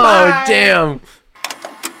 Oh damn.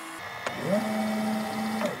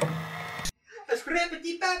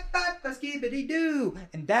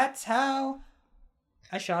 And that's how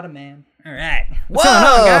I shot a man. All right. What's going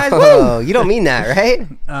on, guys? Woo! You don't mean that, right?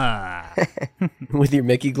 With your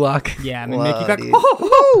Mickey Glock? Yeah, I'm Mickey Glock.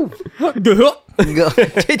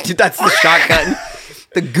 Dude, that's the shotgun.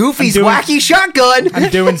 The Goofy's wacky shotgun. I'm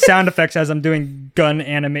doing sound effects as I'm doing gun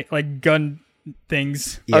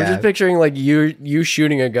things. Yeah. I'm just picturing like you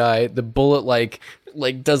shooting a guy, the bullet like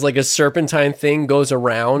does like a serpentine thing, goes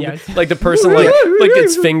around. Yeah. Like the person like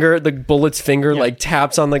the bullet's finger like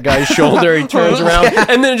taps on the guy's shoulder, he turns around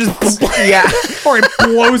and then it just or it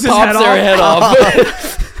blows his head off.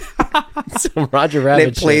 So Roger Rabbit.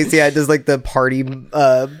 And it plays, it does like the party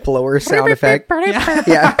blower sound effect.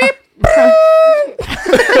 Yeah.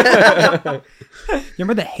 You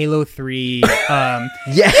remember the Halo 3?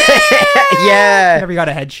 Yeah. Never got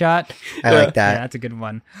a headshot. I like that. Yeah, that's a good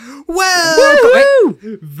one. Welcome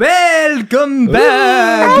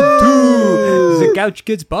back to the Couch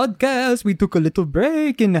Kids podcast. We took a little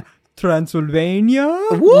break in Transylvania.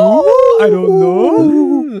 I don't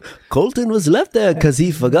know. Colton was left there because he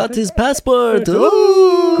forgot his passport.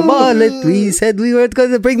 Come on, we said we weren't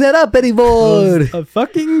going to bring that up anymore. A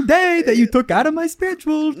fucking day that you took out of my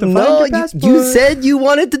schedule to find your passport. You said you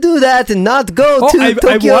wanted to do that and not go to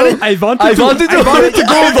Tokyo. I wanted to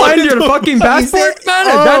go find your fucking passport, man.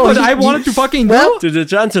 That's what I wanted to fucking do. To the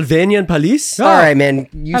Transylvanian police. All right, man.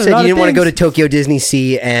 You said you didn't want to go to Tokyo Disney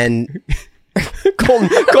Sea and... Colton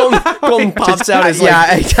pops out his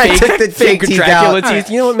I took the fake Dracula teeth.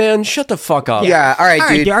 You know what, man? Shut the fuck up. Yeah, all right,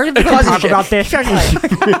 dude. Are you going to talk about this?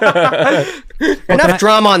 Enough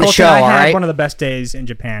drama on the show, all right? I had one of the best days in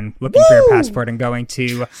Japan looking for your passport and going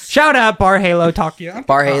to shout out Bar Halo Tokyo.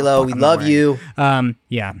 Bar Halo, we love you.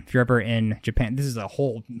 Yeah, if you're ever in Japan, this is a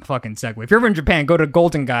whole fucking segue. If you're ever in Japan, go to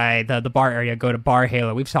Golden Guy, the bar area, go to Bar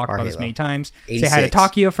Halo. We've talked about this many times. 86. Say hi to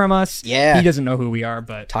Tokyo from us. Yeah. He doesn't know who we are,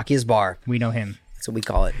 but Tokyo's bar. We know him. That's what we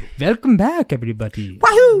call it. Welcome back, everybody.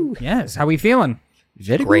 Wahoo! Yes, how we feeling?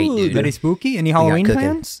 Very great, dude. Very spooky. Any Halloween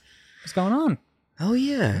plans? What's going on? Oh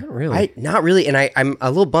yeah, not really. And I'm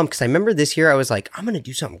a little bummed because I remember this year I was like, I'm gonna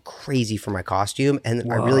do something crazy for my costume,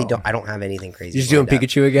 and I really don't. I don't have anything crazy. You're just doing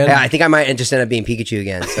Pikachu again? Yeah, I think I might just end up being Pikachu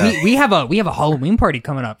again. So we have a Halloween party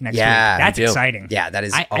coming up next week. That's exciting. Yeah, that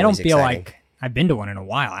is. I don't feel like I've been to one in a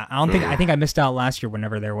while. I don't think. I think I missed out last year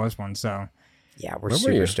whenever there was one. So yeah, we're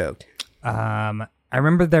super stoked. I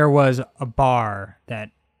remember there was a bar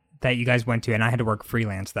that you guys went to, and I had to work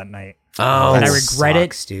freelance that night. Oh, and I regret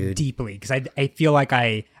it dude. deeply because I feel like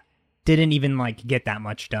I didn't even like get that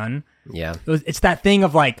much done. Yeah, it's that thing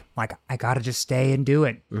of like I gotta just stay and do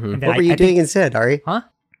it. Mm-hmm. And what were you doing instead, Ari? Huh?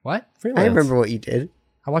 What? Freelance. I remember what you did.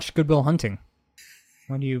 I watched Good Will Hunting.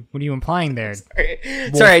 What are you implying there? Sorry,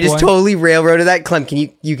 I just totally railroaded that. Clem,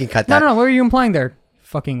 you can cut that. No. What are you implying there?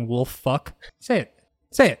 Fucking wolf fuck. Say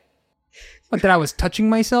it. What, that I was touching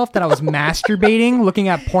myself? That I was masturbating, looking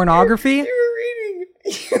at pornography? You were reading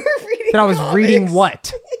that I was comics. Reading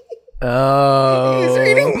what? Oh. He was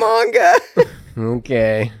reading manga.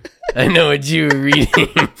 Okay. I know what you were reading.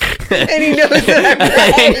 And he knows that I'm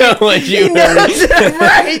right. I know what you were reading. That I'm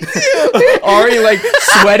right, too. Already like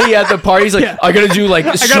sweaty at the party. He's like, I gotta do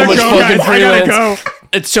like so much fucking freelance. Go.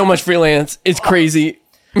 It's so much freelance. It's crazy.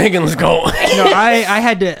 Megan, let's go. No, I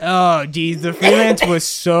had to. Oh, geez, the freelance was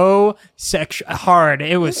so hard.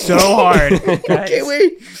 It was so hard. Okay,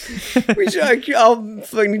 wait. I'll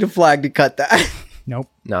need a flag to cut that. Nope.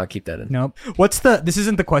 No, I'll keep that in. Nope. This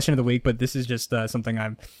isn't the question of the week, but this is just something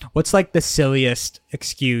what's like the silliest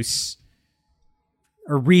excuse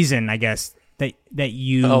or reason, I guess, that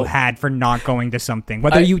you had for not going to something?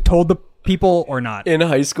 Whether you told people or not. In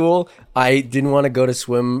high school, I didn't want to go to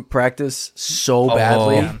swim practice so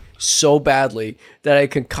badly that I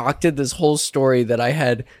concocted this whole story that I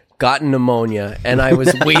had gotten pneumonia and I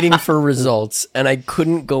was waiting for results and I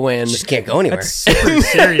couldn't go in. Just can't go anywhere. That's super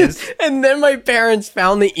serious. And then my parents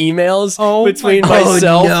found the emails between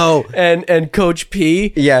myself and Coach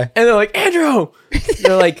P. Yeah. And they're like, Andrew!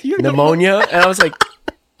 They're like, pneumonia? And I was like,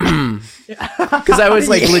 because I was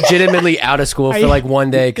like legitimately out of school for like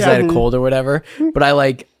one day because I had a cold or whatever. But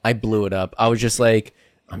I blew it up. I was just like,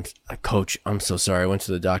 Coach, I'm so sorry. I went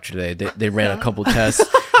to the doctor today. They ran a couple tests.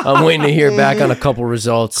 I'm waiting to hear back on a couple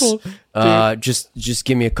results. Cool. Just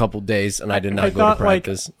give me a couple days, and I did not go to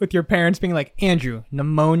practice. Like, with your parents being like, Andrew,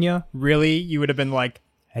 pneumonia? Really? You would have been like,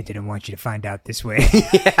 I didn't want you to find out this way.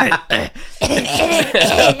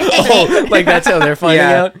 Like that's how they're finding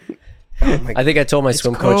out. Oh I think I told my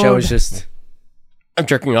swim coach I was I'm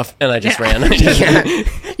jerking off, and I just ran.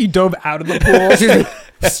 You dove out of the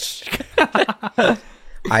pool.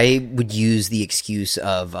 I would use the excuse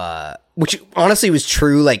of, which honestly was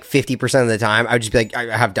true like 50% of the time. I would just be like,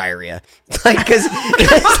 I have diarrhea. Like, cause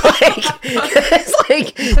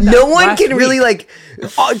no one can really like,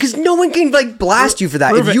 cause no one can like blast you for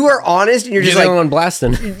that. If you are honest and you're just like, on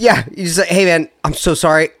blasting. Yeah. You're just like, hey man, I'm so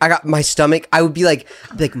sorry. I got my stomach. I would be like,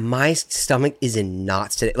 my stomach is in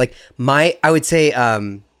knots today. Like I would say,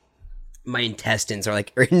 my intestines are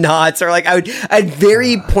like in knots, or like I'd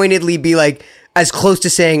very pointedly be like, as close to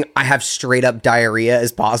saying I have straight up diarrhea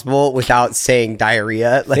as possible without saying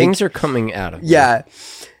diarrhea. Like, things are coming out of yeah.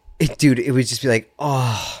 Dude, it would just be like,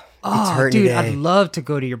 it's hurting today. I'd love to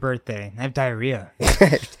go to your birthday. I have diarrhea.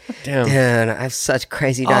 Damn. Dude, I have such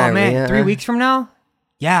crazy diarrhea. Oh man, 3 weeks from now?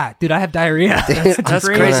 Yeah, dude, I have diarrhea. That's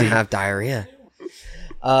crazy. I have diarrhea.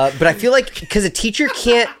 But I feel like because a teacher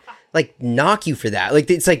can't like knock you for that. Like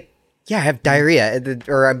it's like, yeah, I have diarrhea,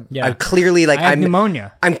 or I'm clearly like, I have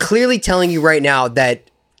pneumonia. I'm clearly telling you right now that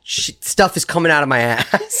stuff is coming out of my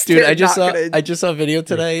ass. Dude, I just saw a video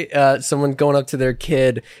today. Someone going up to their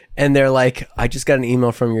kid, and they're like, "I just got an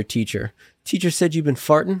email from your teacher. Teacher said you've been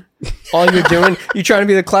farting. All you're doing, you're trying to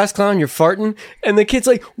be the class clown. You're farting." And the kid's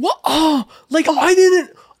like, "What? Oh, like I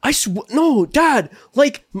didn't." No, Dad,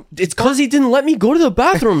 like, it's because he didn't let me go to the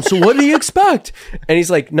bathroom, so what do you expect? And he's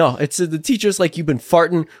like, no, it's the teacher's like, you've been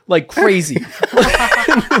farting like crazy.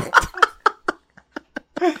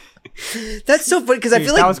 That's so funny, because I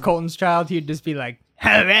feel like... If that was Colton's child, he'd just be like,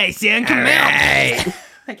 all right, son, come out.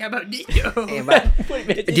 Like, how about this?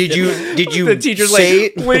 Did you the teacher's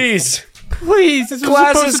say... like, please, this was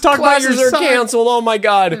supposed to talk about your classes are son. canceled, oh my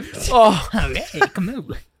God. Oh. All right, come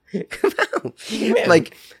on.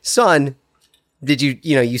 Like, son, did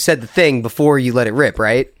you said the thing before you let it rip,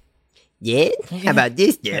 right? Yeah. How about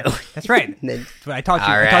this, though? That's right. I taught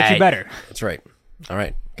you. I taught you better. That's right. All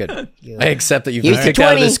right. Good. I accept that you've been kicked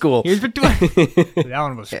out of this school. Here's the 20. That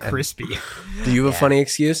one was crispy. Do you have a funny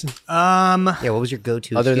excuse? Yeah. What was your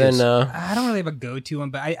go-to? Other excuse? than I don't really have a go-to one,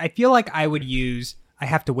 but I feel like I would use. I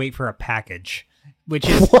have to wait for a package, which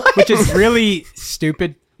is really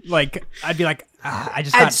stupid. Like I'd be like, I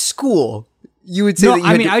just at school. You would say no. that you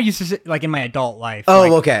I mean, I used to say, like in my adult life. Oh,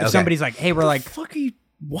 like, okay. If somebody's like, hey, we're like, fuck are you?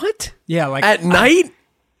 What? Yeah, like at night.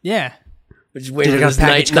 Yeah. We're just waiting for this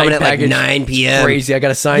package coming at like package. 9 p.m. Crazy. I got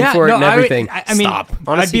to sign for it and everything. I mean, Stop.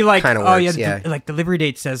 Honestly, I'd be like, kinda oh works, yeah, like delivery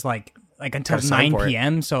date says like until Gotta sign 9 for it.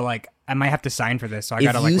 p.m. So like I might have to sign for this. So I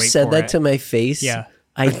gotta If like you wait said for that it. to my face, Yeah.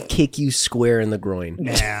 I'd kick you square in the groin.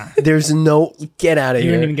 Yeah. There's no get out of You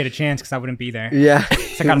here. didn't even get a chance because I wouldn't be there. Yeah.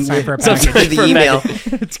 So I gotta sign for a So package. the email.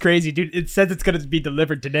 It's crazy, dude. It says it's gonna be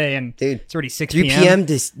delivered today, and Dude, it's already 6 3 p.m. p.m.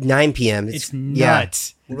 to 9 p.m. It's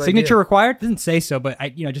nuts. Signature required? Doesn't say so, but I,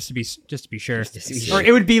 just to be sure. Or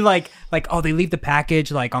it would be like, oh, they leave the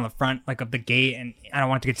package like on the front like of the gate, and I don't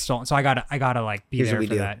want it to get stolen, so I gotta like be Here's there what we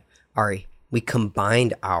for do. that. Ari, we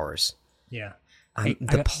combined ours. Yeah.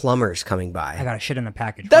 The plumber's coming by. I got to shit in the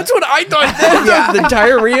package. That's what I thought. Yeah. The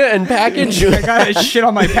diarrhea and package. I got to shit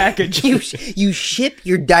on my package. You ship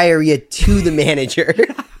your diarrhea to the manager.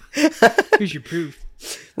 Here's your proof.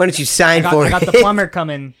 Why don't you sign for it? I got the plumber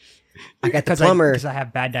coming. I got the plumber. Because I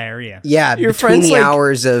have bad diarrhea. Yeah, Your between friend's the like,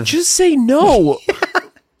 hours of... Just say no.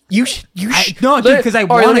 No, dude, because I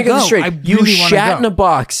want to go. You shat in a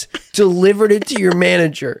box, delivered it to your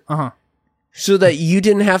manager, so that you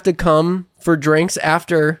didn't have to come for drinks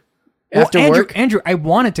after work. Andrew, I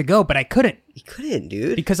wanted to go, but I couldn't. You couldn't,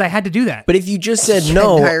 dude. Because I had to do that. But if you just said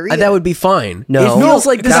no, diarrhea. that would be fine. No. It feels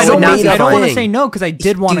like this That is would a not made be up I don't want to thing. say no because I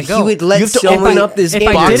did want to Dude, go. he would let You have to someone... open up this If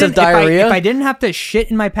I box of didn't- diarrhea. If I didn't have to shit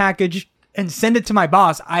in my package and send it to my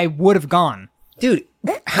boss, I would have gone. Dude,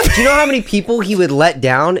 Do you know how many people he would let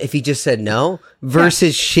down if he just said no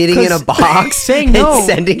versus shitting in a box saying no, and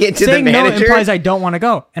sending it to the saying manager? no implies I don't want to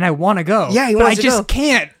go, and I want to go. Yeah, but I just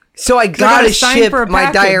can't. So I gotta sign ship for a my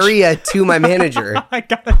package. diarrhea to my manager. I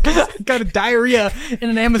got a diarrhea in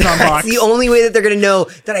an Amazon box. That's the only way that they're gonna know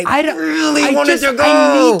that I really wanted to go.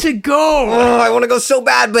 I need to go. Oh, I want to go so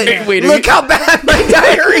bad, but Wait, look how bad my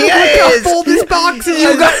diarrhea is. Look how full this box is.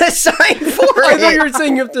 You gotta sign for I it. thought you were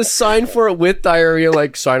saying you have to sign for it with diarrhea,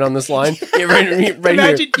 like sign on this line. Yeah, right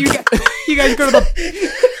Imagine here. you guys go to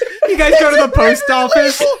the. You guys go to the post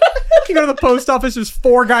office. You go to the post office. There's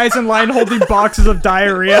 4 guys in line holding boxes of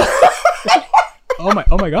diarrhea.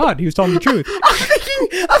 Oh my God! He was telling the truth.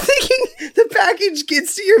 I'm thinking the package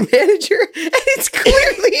gets to your manager and it's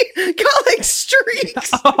clearly got like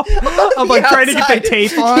streaks. I'm like trying to get the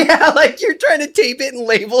tape on. Yeah, like you're trying to tape it and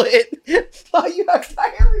label it while you have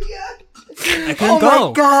diarrhea. I couldn't go.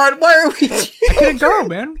 My God, why are we? I couldn't go,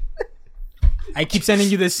 man. I keep sending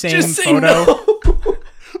you this same Just say photo.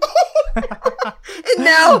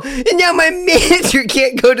 no. And now my manager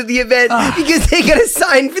can't go to the event because they gotta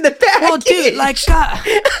sign for the package. Well, dude, like,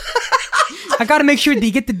 I gotta make sure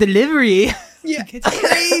they get the delivery. Yeah. It's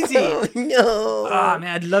crazy. Oh, no. Oh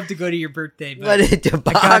man, I'd love to go to your birthday, but What a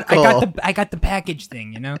debacle. I got the package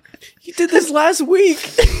thing, you know. You did this last week.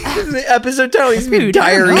 The episode title is Dude,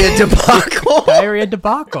 I don't diarrhea debacle. Diarrhea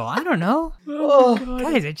debacle. I don't know, Oh,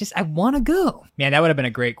 guys. I want to go. Man, that would have been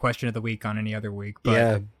a great question of the week on any other week. But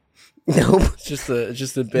yeah. Nope. Just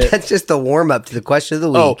a bit. That's just the warm up to the question of the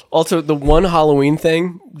week. Oh, also the one Halloween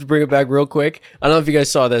thing, to bring it back real quick. I don't know if you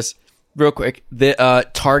guys saw this. Real quick, the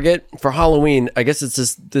Target for Halloween, I guess it's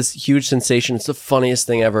this huge sensation. It's the funniest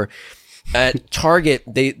thing ever. At Target,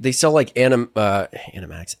 they sell like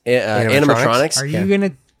animatronics. Are you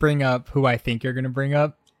gonna bring up who I think you're gonna bring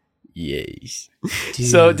up? Yes.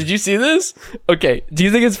 So, did you see this? Okay. Do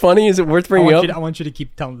you think it's funny? Is it worth bringing up? I want you to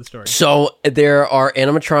keep telling the story. So there are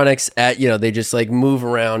animatronics at, they just like move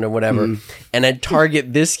around or whatever. And at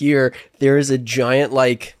Target this year, there is a giant,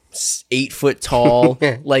 like 8 foot tall,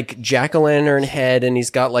 like jack-o'-lantern head. And he's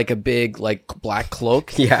got like a big, like black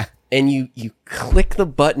cloak. Yeah. And you click the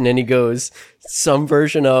button and he goes some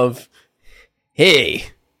version of, "Hey,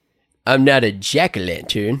 I'm not a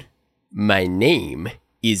jack-o'-lantern. My name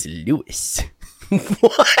is Lewis."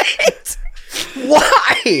 What?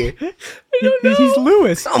 Why? He's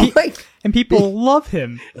Lewis. Oh my. And people love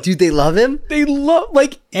him. Dude, they love him? They love,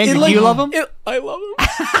 like... Andrew, like, do you love him? I love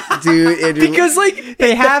him. Dude, Because, like...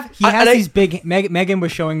 He has I- these big... Megan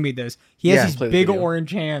was showing me this. He has Yeah. these Play the big video.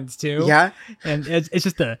 orange hands, too. Yeah. And it's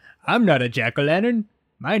just I'm not a jack-o'-lantern.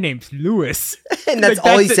 My name's Lewis. And that's Like,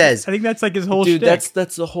 all he it. says. I think that's like his whole Dude, shtick.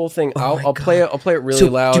 that's the whole thing. Oh my I'll play it. I'll play it really So,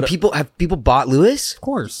 loud. have people bought Lewis? Of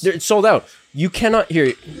course. It's sold out. You cannot hear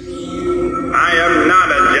it. I am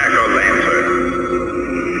not a jack-o'-lantern.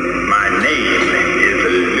 My name is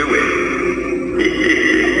Lewis.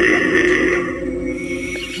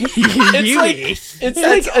 It's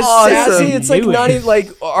like a awesome. sassy. It's like Lewis. not even like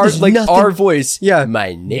nothing- our voice. Yeah.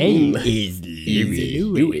 My name Is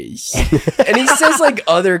Lewis. And he says like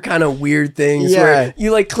other kind of weird things. Yeah. Where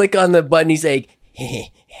you like click on the button. He's like,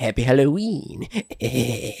 "Happy Halloween."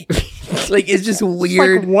 Like it's just It's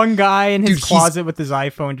weird. like one guy in his Dude, closet with his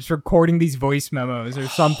iPhone just recording these voice memos or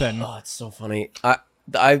something. Oh, it's so funny.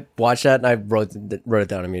 I watched that and I wrote it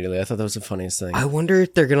down immediately. I thought that was the funniest thing. I wonder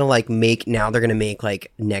if they're gonna like make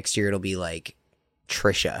like next year it'll be like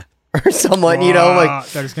Trisha or someone, like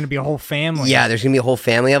there's gonna be a whole family. yeah, there's gonna be a whole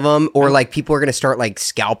family of them, or like people are gonna start like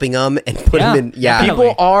scalping them and put Yeah. them in. Yeah, People-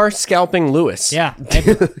 People are scalping Lewis. Yeah.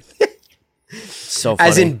 So funny.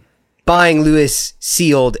 as in buying Lewis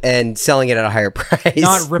sealed and selling it at a higher price,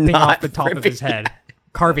 Not ripping Not off the top of ripping- his head.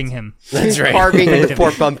 Carving him. That's right. carving the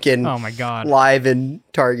poor pumpkin. Oh my god. Live in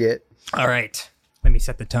Target. All right. Let me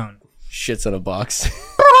set the tone. Shit's in a box.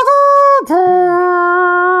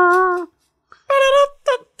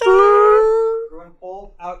 Everyone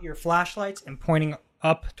pull out your flashlights and pointing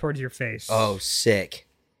up towards your face. Oh, sick.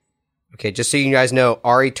 Okay, just so you guys know,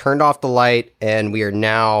 Ari turned off the light, and we are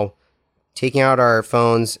now taking out our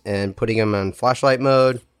phones and putting them on flashlight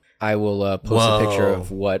mode. I will post Whoa. a picture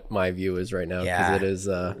of what my view is right now because Yeah. it is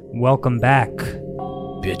Welcome back.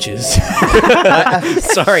 bitches.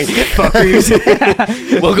 Sorry,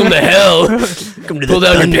 fuckers. Welcome to hell. Pull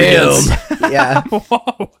down your pants. Yeah.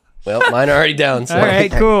 Whoa. Well, mine are already down. So. All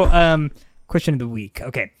right, cool. Question of the week.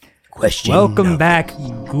 Okay. Question. Welcome back, you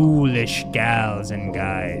ghoulish gals and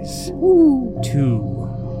guys,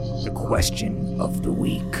 to the question of the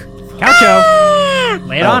week. Gaucho,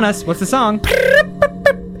 lay it on us. What's the song?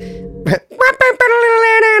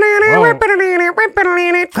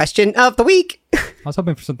 Question of the week. I was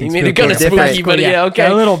hoping for something. You made it kind of spooky, but yeah, okay.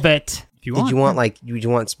 A little bit. If you want. Did you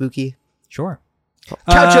want spooky? Sure.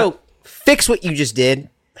 Caucho, fix what you just did.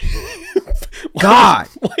 God,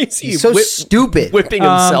 why is he so stupid. Whipping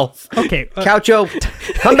himself? Okay. Caucho,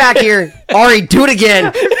 come back here. Ari, do it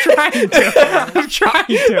again. I'm trying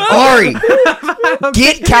to. Ari,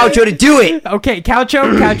 get Caucho to do it. Okay, Caucho,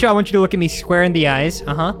 I want you to look at me square in the eyes.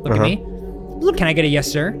 Look at me. Can I get a yes,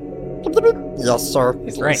 sir? Yes, sir.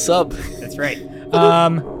 That's right. Sub. That's right.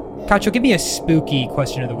 Caucho, give me a spooky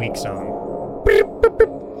question of the week song.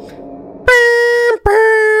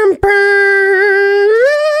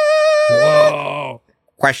 Whoa.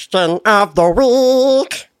 Question of the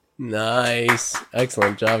week. Nice.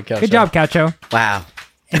 Excellent job, Caucho. Good job, Caucho. Wow.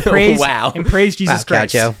 And praise, Wow. And praise Jesus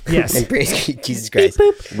Christ. Caucho. Yes. And praise Jesus Christ.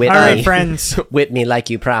 All right, friends. Whip me like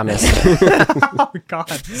you promised. Oh,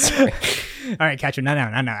 God. All right, Caucho. No,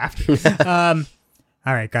 after.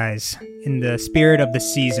 All right, guys. In the spirit of the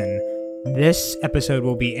season, this episode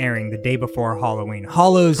will be airing the day before Halloween.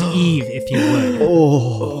 Hallows Eve, if you would.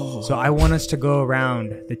 Oh. So I want us to go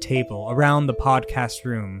around the table, around the podcast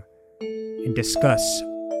room, and discuss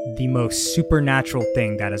the most supernatural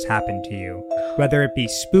thing that has happened to you, whether it be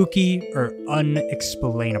spooky or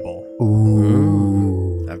unexplainable.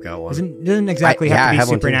 Ooh. I've got one. Doesn't exactly have to be one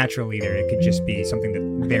too. supernatural either. It could just be something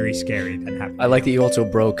that's very scary that happened. I like that you also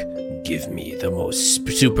broke. Give me the most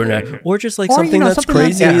supernatural, or just like Or, something you know, that's something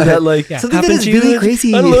crazy that- that like Yeah. Something that happened is to you. really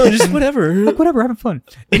crazy. I don't know, just whatever. Like, whatever, having fun.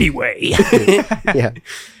 Anyway, Yeah.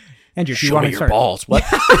 Andrew, if you Show want me to your start. balls. What?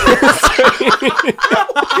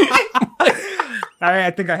 All right,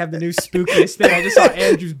 I think I have the new spookiest thing. I just saw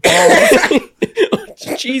Andrew's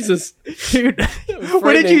balls. Jesus, Dude, what did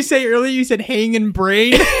frightening. you say earlier? You said hanging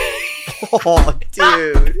brain? Oh,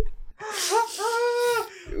 dude.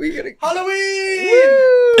 We gotta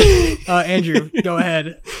Halloween! Andrew, go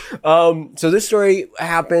ahead. So this story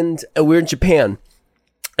happened. We're in Japan,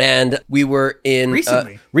 and we were in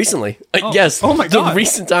Recently? Yes. Oh my God. The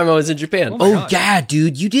recent time I was in Japan. Oh yeah,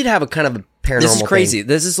 dude. You did have a kind of a paranormal This is crazy. thing.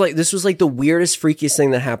 This was like the weirdest, freakiest thing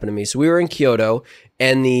that happened to me. So we were in Kyoto,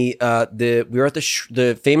 and we were at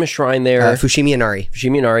the famous shrine there, Fushimi Inari.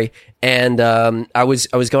 Fushimi Inari, and I was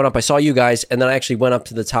going up. I saw you guys, and then I actually went up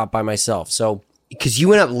to the top by myself. So Because you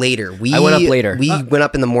went up later. I went up later. We went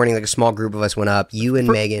up in the morning, like a small group of us went up. You and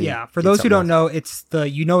Megan. Yeah, for did those who something don't else. know,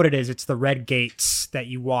 you know what it is. It's the red gates that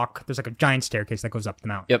you walk. There's like a giant staircase that goes up the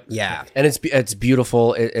mountain. Yep. Yeah. And it's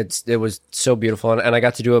beautiful. It was so beautiful, and I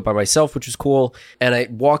got to do it by myself, which was cool. And I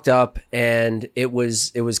walked up, and it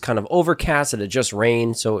was kind of overcast. It had just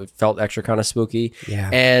rained, so it felt extra kind of spooky. Yeah.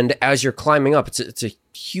 And as you're climbing up, it's a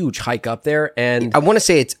huge hike up there, and I want to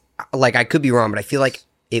say it's like, I could be wrong, but I feel like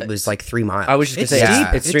it was like 3 miles. I was just gonna It's say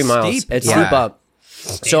steep. it's 3 It's miles. steep. It's Yeah. steep up.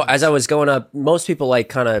 So as I was going up, most people like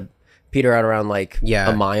kind of peter out around like Yeah.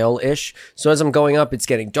 a mile ish. So as I'm going up, it's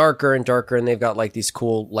getting darker and darker, and they've got like these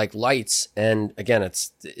cool like lights. And again,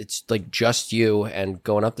 it's like just you and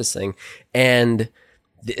going up this thing. And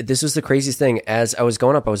this was the craziest thing. As I was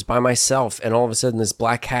going up, I was by myself, and all of a sudden this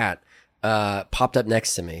black cat popped up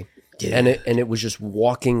next to me, and it was just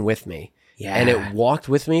walking with me. Yeah. And it walked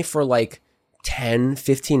with me for like 10,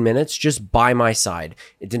 15 minutes just by my side.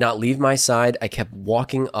 It did not leave my side. I kept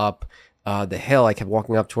walking up the hill. I kept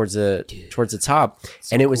walking up towards the top,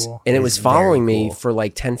 and it was cool. and it was following me cool. for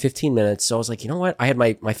like 10, 15 minutes. So I was like, you know what? I had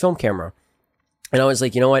my film camera, and I was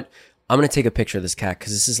like, you know what? I'm gonna take a picture of this cat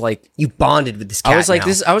because this is like You bonded with this cat. I was like now.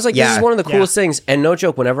 this. I was like, Yeah. this is one of the coolest things. And no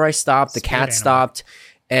joke, whenever I stopped, the Spirit cat animal. stopped,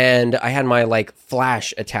 and I had my like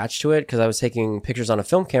flash attached to it because I was taking pictures on a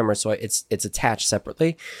film camera, so it's attached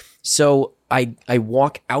separately. So I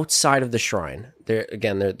walk outside of the shrine.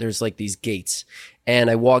 There's like these gates, and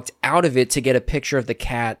I walked out of it to get a picture of the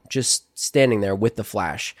cat just standing there with the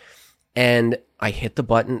flash. And I hit the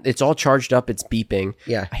button. It's all charged up. It's beeping.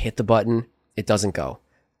 Yeah. I hit the button. It doesn't go.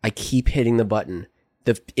 I keep hitting the button.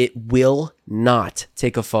 It will not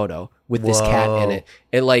take a photo with this cat in it.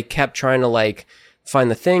 It like kept trying to like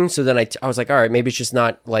find the thing. So then I was like, all right, maybe it's just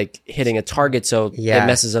not like hitting a target. So it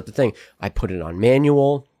messes up the thing. I put it on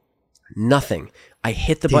manual. Nothing. I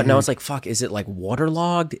hit the button. I was like, fuck, is it like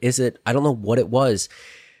waterlogged? Is it, I don't know what it was.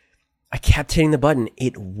 I kept hitting the button.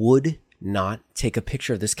 It would not take a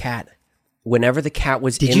picture of this cat. Whenever the cat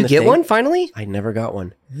was in Did you the get thing, one finally? I never got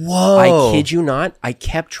one. Whoa. I kid you not. I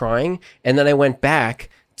kept trying, and then I went back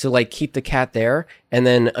to like keep the cat there, and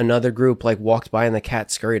then another group like walked by and the cat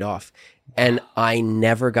scurried off. And I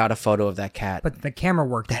never got a photo of that cat. But the camera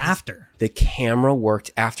worked after. The camera worked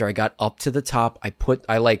after I got up to the top.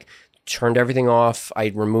 I like turned everything off. I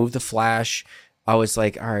removed the flash. I was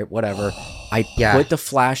like, all right, whatever. I put the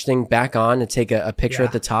flash thing back on to take a picture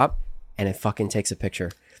at the top, and it fucking takes a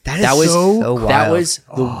picture. That was so wild. That was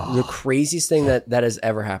the craziest thing that has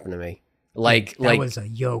ever happened to me. That was a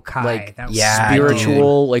yokai. Like, that was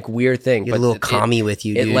spiritual, like weird thing. But a little commie with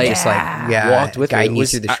you, dude. It like, just walked with me. It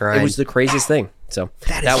was through the shrine. It was the craziest thing. So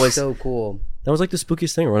that was so cool. That was like the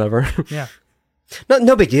spookiest thing or whatever. Yeah.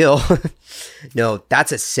 No big deal. No,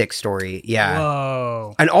 that's a sick story. Yeah.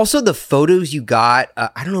 Whoa. And also the photos you got,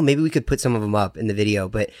 I don't know, maybe we could put some of them up in the video,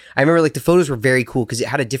 but I remember like the photos were very cool because it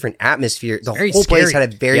had a different atmosphere. The whole place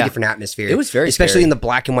had a very different atmosphere. It was very especially scary. in the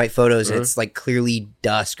black and white photos. And it's like clearly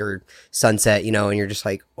dusk or sunset, you know, and you're just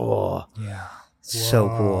like, oh. Yeah. So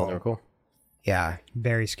cool. Oh, cool. Yeah.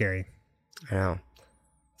 Very scary. I know.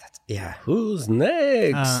 Yeah. Who's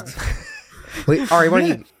next? Wait, Ari, why don't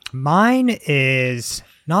you... Mine is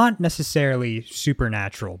not necessarily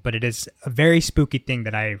supernatural, but it is a very spooky thing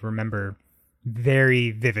that I remember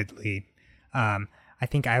very vividly. I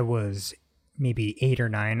think I was maybe 8 or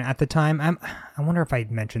 9 at the time. I wonder if I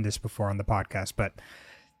mentioned this before on the podcast, but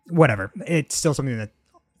whatever. It's still something that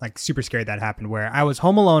like super scary that happened where I was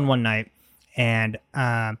home alone one night and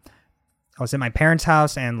I was at my parents'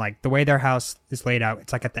 house, and like the way their house is laid out,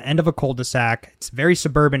 it's like at the end of a cul-de-sac. It's a very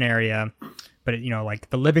suburban area. But, you know,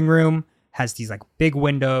 like the living room has these like big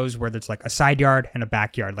windows where there's like a side yard and a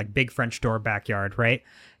backyard, like big French door backyard, right?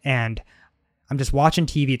 And I'm just watching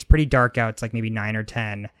TV. It's pretty dark out. It's like maybe 9 or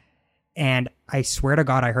 10. And I swear to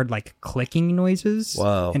God, I heard like clicking noises.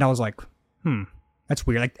 Whoa. And I was like, that's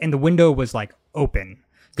weird. Like, and the window was like open.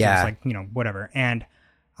 Yeah. It was like, you know, whatever. And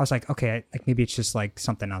I was like, okay, like maybe it's just like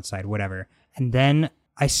something outside, whatever. And then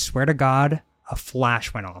I swear to God, a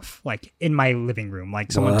flash went off, like in my living room.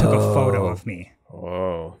 Like someone took a photo of me.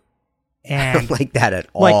 Whoa. And I don't like that at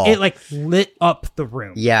all. like it like lit up the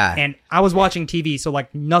room. Yeah. And I was watching TV, so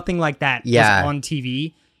like nothing like that was on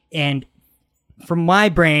TV. And from my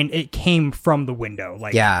brain, it came from the window.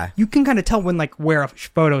 Like you can kind of tell when like where a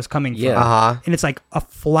photo is coming from. And it's like a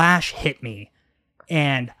flash hit me.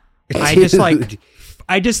 And I just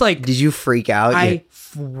like did you freak out? I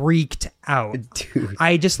freaked out. Dude.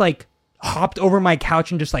 I just like hopped over my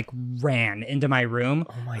couch and just like ran into my room.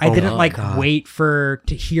 I didn't wait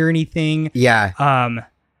to hear anything. Yeah. I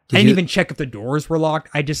didn't even check if the doors were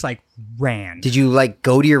locked. I just like ran. Did you like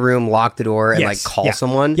go to your room, lock the door, and like call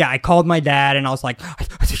someone? Yeah, I called my dad and I was like, I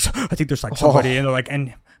think there's like somebody, and they're like,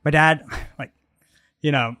 and my dad, like,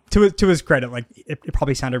 you know, to his credit, like it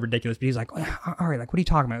probably sounded ridiculous, but he's like, all right, like what are you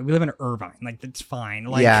talking about? We live in Irvine, like it's fine.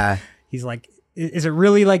 Like, he's like, is it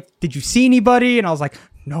really like? Did you see anybody? And I was like,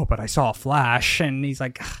 no, but I saw a flash. And he's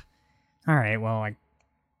like, all right, well, like,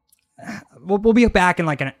 we'll be back in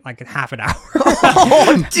like a half an hour.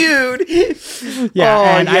 Oh, dude.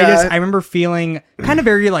 I remember feeling kind of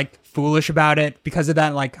very like foolish about it because of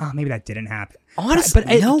that. Like, oh, maybe that didn't happen. Honestly,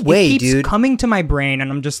 but no way, it keeps dude. coming to my brain, and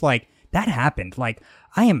I'm just like, that happened. Like,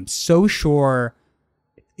 I am so sure.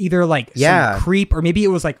 Either like some creep, or maybe it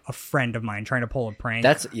was like a friend of mine trying to pull a prank.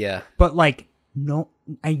 But like, no,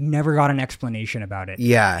 I never got an explanation about it.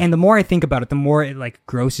 Yeah. And the more I think about it, the more it like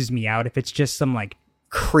grosses me out. If it's just some like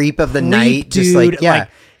creep of the night, dude, just like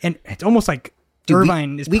and it's almost like dude,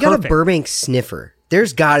 Irvine is. We got a Burbank sniffer.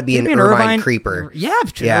 There's got to be an Irvine creeper. Yeah.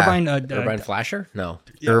 Irvine flasher? No.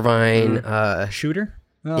 Irvine shooter.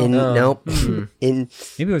 Nope. Maybe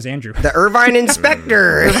it was Andrew. The Irvine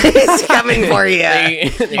inspector is coming for you. I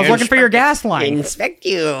was looking for your gas line. Inspect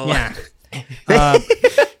you. Yeah.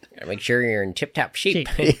 Make sure you're in tip-top shape.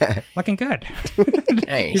 Looking good.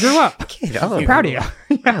 Hey. You grew up. Kid, I'm proud of you.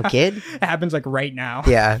 Oh, kid. It happens like right now.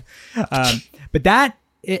 Yeah. But that,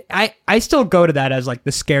 I still go to that as like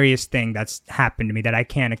the scariest thing that's happened to me that I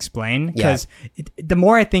can't explain. Because the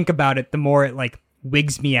more I think about it, the more it like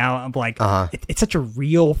wigs me out. I'm like, it's such a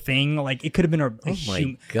real thing. Like it could have been oh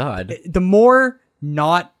my God. The more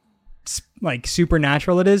not like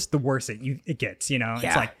supernatural it is, the worse it gets, you know? Yeah.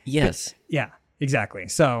 It's like, yeah. Exactly.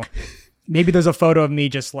 So maybe there's a photo of me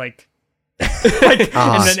just like in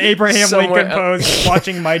an Abraham Lincoln pose,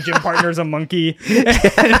 watching my gym partner as a monkey,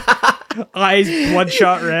 eyes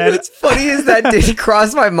bloodshot red. What's funny is that did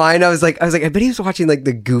cross my mind. I was like, I bet he was watching like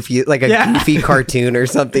the goofy, like a goofy cartoon or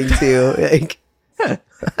something too. Like,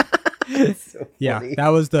 so that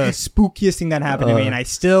was the spookiest thing that happened to me, and I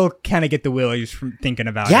still kind of get the willies from thinking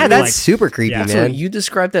about it. Yeah, that's like, super creepy, man. So you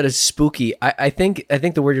described that as spooky. I think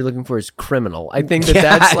the word you're looking for is criminal. I think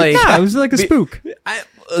that's like it was like a spook.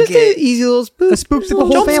 Just an easy little spook. A spook that the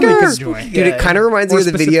whole family could enjoy. Dude, it kind of reminds me of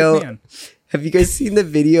the video. Man. Have you guys seen the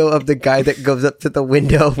video of the guy that goes up to the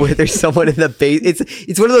window where there's someone in the base?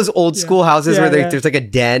 It's one of those old school houses where there's like a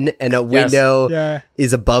den and a window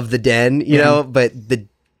is above the den, you know, but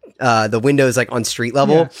the window is like on street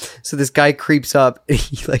level. Yeah. So this guy creeps up and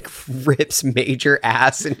he like rips major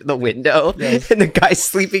ass into the window. Yes. And the guy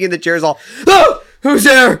sleeping in the chair is all, oh, who's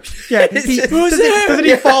there? Yeah. Who's there? Doesn't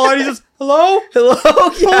he fall out? He says, hello? Hello?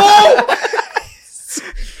 Hello?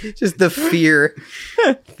 Just the fear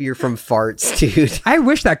from farts, dude. I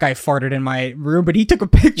wish that guy farted in my room, but he took a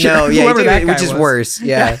picture. No, yeah, whoever that guy which is was. worse.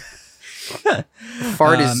 Yeah.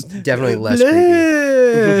 Fart is definitely less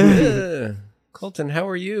creepy. Colton, how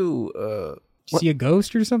are you? See a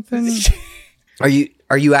ghost or something? Are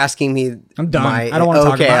you asking me? I'm done. I don't want to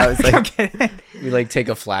talk about I was like, it. We like take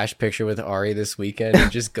a flash picture with Ari this weekend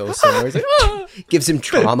and just go somewhere. It's like, "Ah." gives him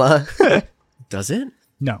trauma. Does it?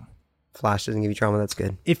 No. Flash doesn't give you trauma. That's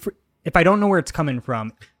good. If I don't know where it's coming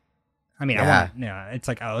from, I mean, Yeah. it's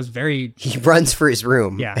like I was very. He runs for his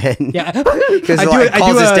room. Yeah. And Yeah. Because I like,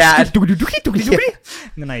 calls his dad. And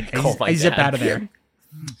then I zip out of there.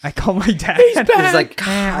 I call my dad. He's like,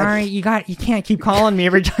 all right, you can't keep calling me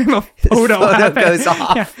every time a photo goes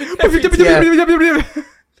off. Yeah.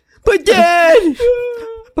 But Dad!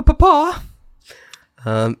 Papa.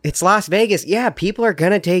 It's Las Vegas. Yeah, people are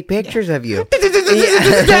gonna take pictures of you.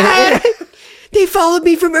 Dad! They followed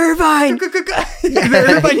me from Irvine. The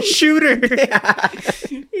Irvine shooter.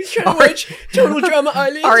 He's trying to watch Total Drama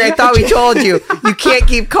Island. Ari, I thought we told you. You can't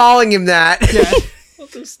keep calling him that. Yeah. I'll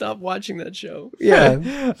just stop watching that show.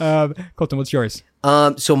 Yeah. Colton, what's yours?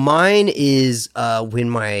 So mine is when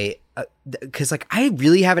my because like I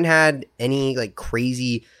really haven't had any like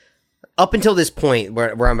crazy up until this point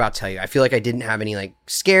where I'm about to tell you. I feel like I didn't have any like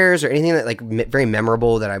scares or anything that like very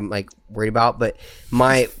memorable that I'm like worried about. But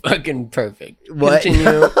my Fucking perfect. what?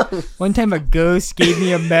 Continue. One time a ghost gave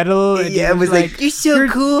me a medal. And Yeah, it was like, "You're so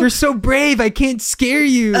cool. You're so brave. I can't scare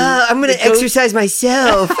you." I'm gonna exercise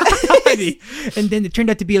myself. And then it turned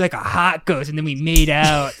out to be like a hot ghost, and then we made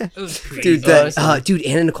out. It was crazy. Dude,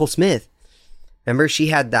 Anna Nicole Smith. Remember, she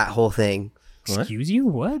had that whole thing. Excuse you?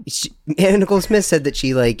 What? Anna Nicole Smith said that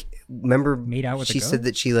she like Made out with a she ghost? said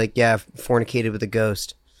that she like fornicated with a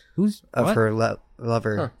ghost Who's of what? her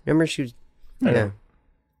lover. Huh. Remember, she was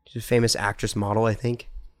she's a famous actress model, I think.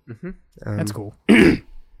 That's cool. Yeah,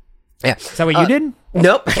 Is that what you did?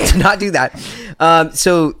 nope, I did not do that.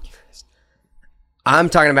 So I'm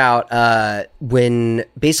talking about when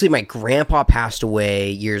basically my grandpa passed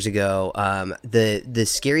away years ago. The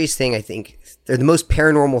scariest thing I think, or the most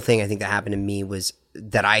paranormal thing I think that happened to me was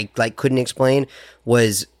that I like couldn't explain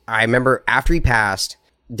was I remember after he passed,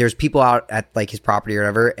 there's people out at like his property or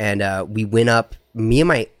whatever, and we went up. Me and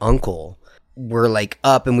my uncle were like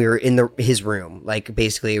up, and we were in his room, like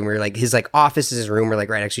basically, and we were like his like office is his room. We're like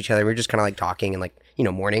right next to each other. And we were just kind of like talking and like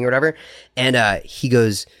morning or whatever. And he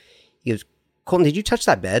goes, Colton, did you touch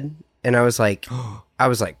that bed? And I was like,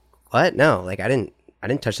 what? No, like I didn't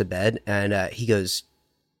touch the bed. And he goes,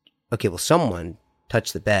 okay, well, someone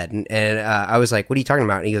touched the bed. And I was like, what are you talking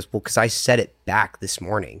about? And he goes, well, because I set it back this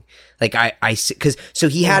morning. Like so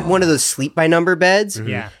he had one of those sleep by number beds.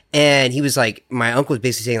 Yeah. And he was like, my uncle was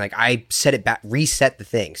basically saying like, I set it back, reset the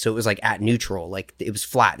thing. So it was like at neutral, like it was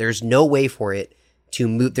flat. There's no way for it to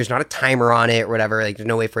move. There's not a timer on it or whatever. Like there's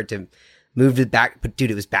no way for it to move it back. But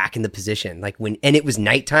dude, it was back in the position. Like and it was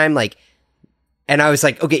nighttime. Like, and I was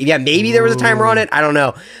like, okay, yeah, maybe there was a timer on it. I don't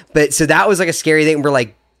know. But so that was like a scary thing. We're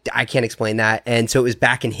like, I can't explain that. And so it was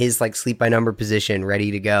back in his like sleep by number position, ready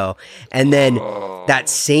to go. And then that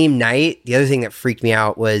same night, the other thing that freaked me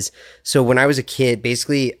out was, so when I was a kid,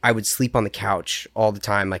 basically I would sleep on the couch all the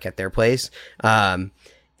time, like at their place. And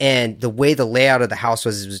the way the layout of the house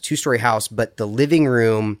was, it was a 2-story house, but the living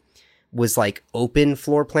room was like open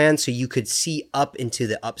floor plan. So you could see up into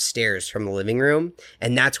the upstairs from the living room.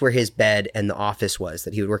 And that's where his bed and the office was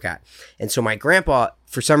that he would work at. And so my grandpa,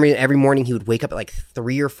 for some reason, every morning he would wake up at like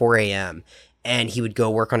 3 or 4 a.m. and he would go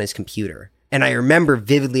work on his computer. And I remember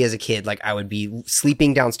vividly as a kid, like I would be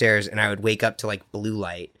sleeping downstairs and I would wake up to like blue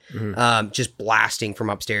light, just blasting from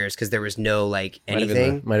upstairs because there was no like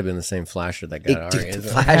anything. Might have been the same flasher that got Ari. The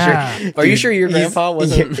flasher. Yeah. Are you sure your grandpa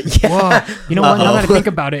wasn't? Whoa. You know what? Now that I think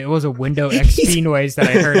about it, it was a window XP noise that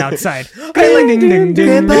I heard outside. Ding, ding,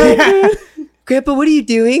 ding, ding. Grandpa, what are you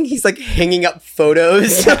doing? He's like hanging up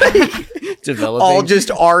photos. Developing. All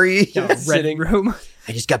just Ari. Red room.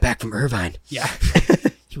 I just got back from Irvine. Yeah.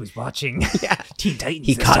 He was watching Teen Titans.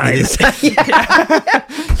 He this caught me time.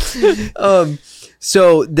 this time.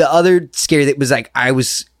 So the other scary thing was like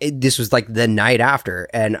this was like the night after,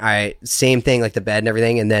 and same thing, like the bed and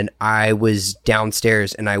everything, and then I was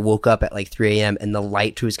downstairs and I woke up at like 3 a.m. and the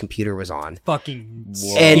light to his computer was on. Fucking And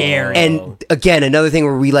scary. and again, another thing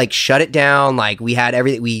where we like shut it down, like we had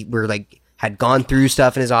everything, we were like had gone through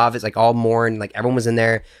stuff in his office, like all morning, like everyone was in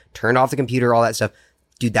there, turned off the computer, all that stuff.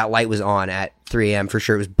 dude, that light was on at 3 a.m. for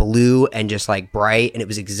sure. It was blue and just like bright, and it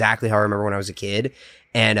was exactly how I remember when I was a kid.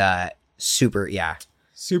 And super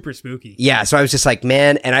spooky. Yeah, so I was just like,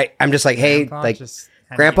 man, and I'm just like, hey,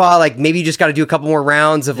 Grandpa, like maybe you just got to do a couple more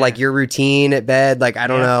rounds of like your routine at bed. Like I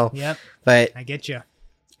don't know. Yep. But I get you.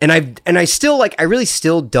 And I still like, I really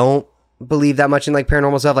still don't believe that much in like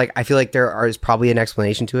paranormal stuff. Like I feel like there is probably an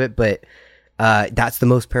explanation to it, but that's the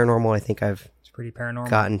most paranormal I think It's pretty paranormal.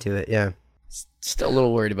 Gotten to it. Yeah. Still a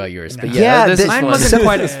little worried about yours, but mine wasn't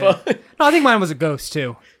quite no, I think mine was a ghost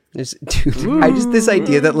too. This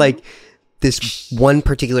idea that like this one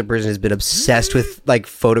particular person has been obsessed with like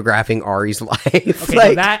photographing Ari's life. Okay,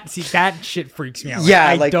 like, that shit freaks me out. Yeah,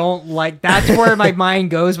 I don't like. That's where my mind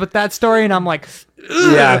goes with that story, and I'm like,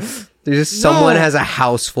 ugh. Yeah. There's just someone has a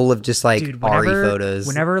house full of just like Ari photos.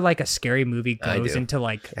 Whenever like a scary movie goes into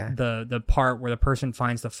like the part where the person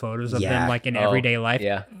finds the photos of them like in everyday life.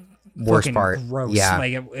 Yeah. Worst part. Gross. Yeah.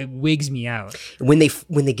 Like it wigs me out. When they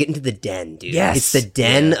get into the den, dude. Yes. It's the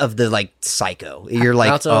den of the like psycho. You're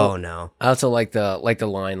like, oh no. I also like the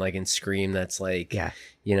line like in Scream that's like,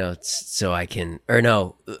 you know, so I can, or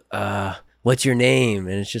no, what's your name?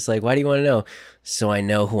 And it's just like, why do you want to know? So I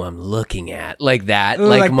know who I'm looking at. Like that,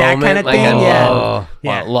 like moment. That kind of thing.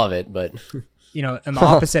 I love it, but you know, on the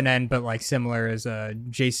opposite end, but like similar as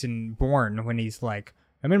Jason Bourne when he's like,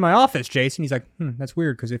 I'm in my office, Jason. He's like, that's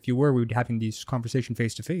weird because if you were, we would be having these conversation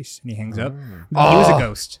face to face. And he hangs up. He was a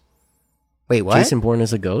ghost. Wait, what? Jason Bourne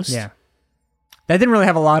is a ghost? Yeah. That didn't really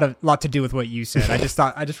have a lot to do with what you said. I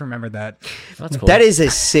just remembered that. That's cool. That is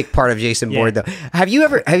a sick part of Jason Bourne, though.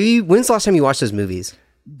 When's the last time you watched those movies?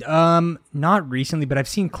 Not recently, but I've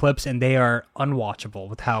seen clips and they are unwatchable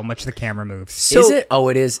with how much the camera moves. So, is it? Oh,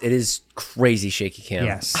 it is. It is crazy shaky cam.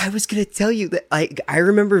 Yes. I was gonna tell you that I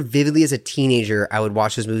remember vividly as a teenager, I would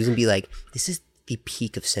watch those movies and be like, "This is the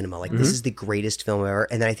peak of cinema. Like this is the greatest film ever."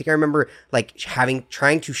 And then I think I remember like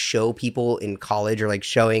trying to show people in college or like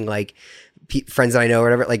showing like friends that I know or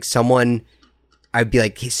whatever, like someone. I'd be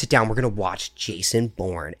like, hey, sit down. We're gonna watch Jason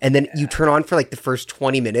Bourne, and then you turn on for like the first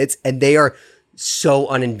 20 minutes, and they are so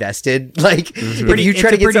uninvested. Like if you try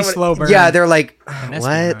to get someone, slow burn. Yeah, they're like,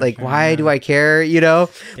 what? Like, why do I care? You know?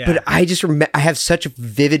 Yeah. But I just I have such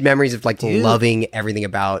vivid memories of like loving everything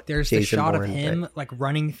about. There's Jason the shot Bourne, of him like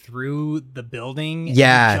running through the building.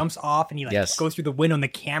 Yeah, and he jumps off and he like goes through the window and the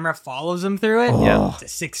camera follows him through it. Yeah, it's a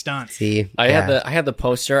sick stunt. See, I had the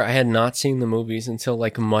poster. I had not seen the movies until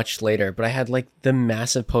like much later, but I had like the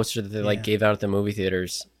massive poster that they like gave out at the movie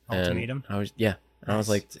theaters. Ultimatum. I was I was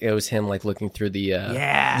like, it was him like looking through the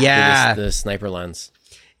the sniper lens,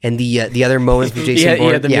 and the other moments with Jason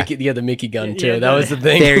Bourne, the Mickey gun too. That was the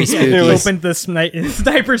thing. Very spooky. He opened the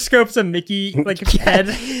sniper scopes of Mickey like head.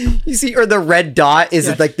 You see, or the red dot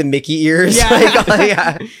is like the Mickey ears. Yeah. Like, oh,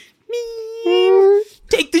 yeah.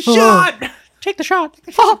 Take the shot. Take the shot. Take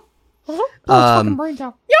the shot. Fucking brains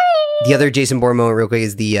out. The other Jason Bourne moment, real quick,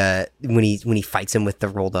 is the when he fights him with the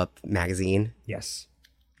rolled up magazine. Yes.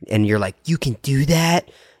 And you're like, you can do that?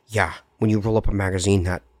 Yeah. When you roll up a magazine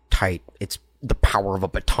that tight, it's the power of a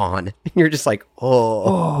baton. And you're just like,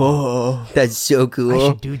 oh, that's so cool. I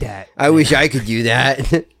should do that. I wish I could do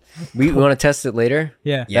that. We want to test it later.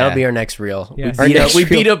 Yeah. That'll be our next reel. Yes. We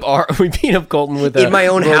beat up Colton with in my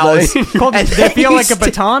own house. Colton, they feel like a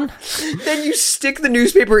baton. Then you stick the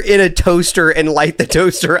newspaper in a toaster and light the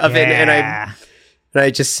toaster oven, and I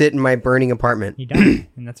just sit in my burning apartment. You die,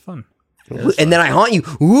 and that's fun. And then I haunt you.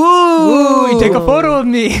 Whoa! You take a photo of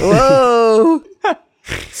me. Whoa!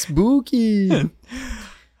 Spooky.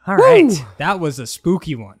 All right. That was a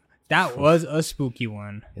spooky one.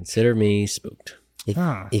 Consider me spooked.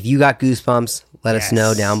 If you got goosebumps, let us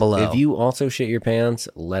know down below. If you also shit your pants,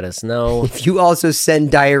 let us know. If you also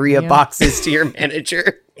send diarrhea boxes to your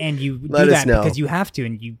manager. And you do that because you have to,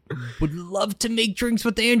 and you would love to make drinks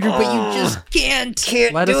with Andrew, but you just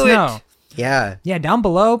can't. Let us know. Yeah. Yeah, down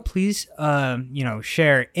below, please,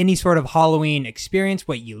 share any sort of Halloween experience,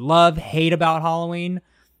 what you love, hate about Halloween.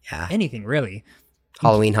 Yeah. Anything, really.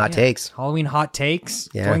 Halloween hot takes. Halloween hot takes.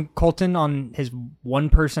 Yeah. Join Colton on his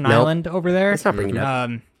one-person island over there. Let's not bring it up.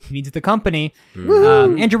 He needs the company.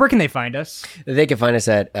 Andrew, where can they find us? They can find us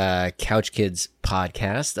at Couch Kids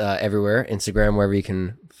Podcast everywhere. Instagram, wherever you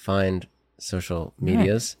can find social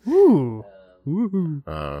medias. Ooh.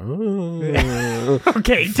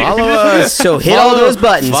 Okay, dude. Follow us. So hit all those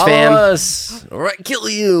buttons, follow fam. us. All right, kill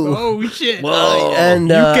you. Oh shit! Whoa. And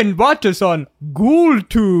you can watch us on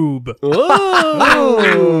GhoulTube. Oh.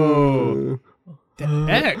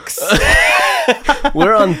 X.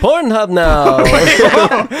 We're on Pornhub now.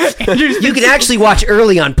 You can actually watch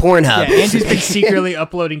early on Pornhub. Yeah, Andrew's been secretly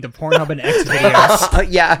uploading to Pornhub and X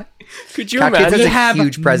videos. Yeah. Could you Couch Kids imagine? has a have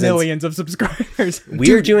huge presence. millions of subscribers.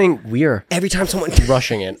 We are Every time someone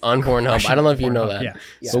rushing it on Pornhub. I don't know if you know that. Yeah.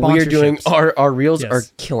 But we are doing Sponsorships. our reels Yes. are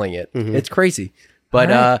killing it. Mm-hmm. It's crazy. But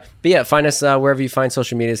right. but yeah, find us wherever you find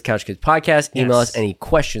social medias, Couch Kids Podcast. Email Yes. us any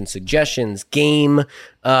questions, suggestions, game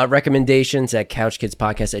recommendations at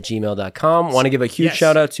couchkidspodcast@gmail.com. Want to give a huge Yes.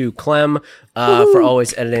 shout out to Clem for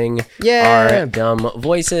always editing Yeah. our dumb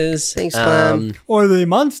voices. Thanks, Clem. Or the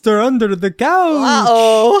monster under the couch.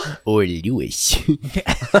 Uh-oh. Or Lewis.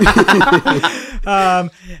 All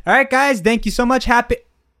right, guys. Thank you so much. Happy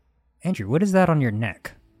Andrew, what is that on your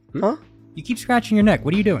neck? Huh? You keep scratching your neck.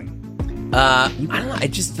 What are you doing? I don't know. I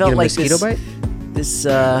just felt Get a like mosquito bite? this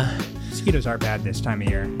Mosquitoes are bad this time of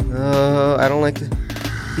year. I don't like the...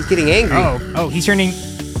 He's getting angry. Oh, he's turning.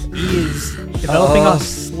 He is developing a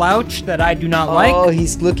slouch that I do not like. Oh,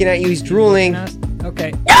 he's looking at you. He's drooling.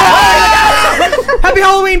 Okay. Happy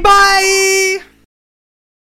Halloween. Bye.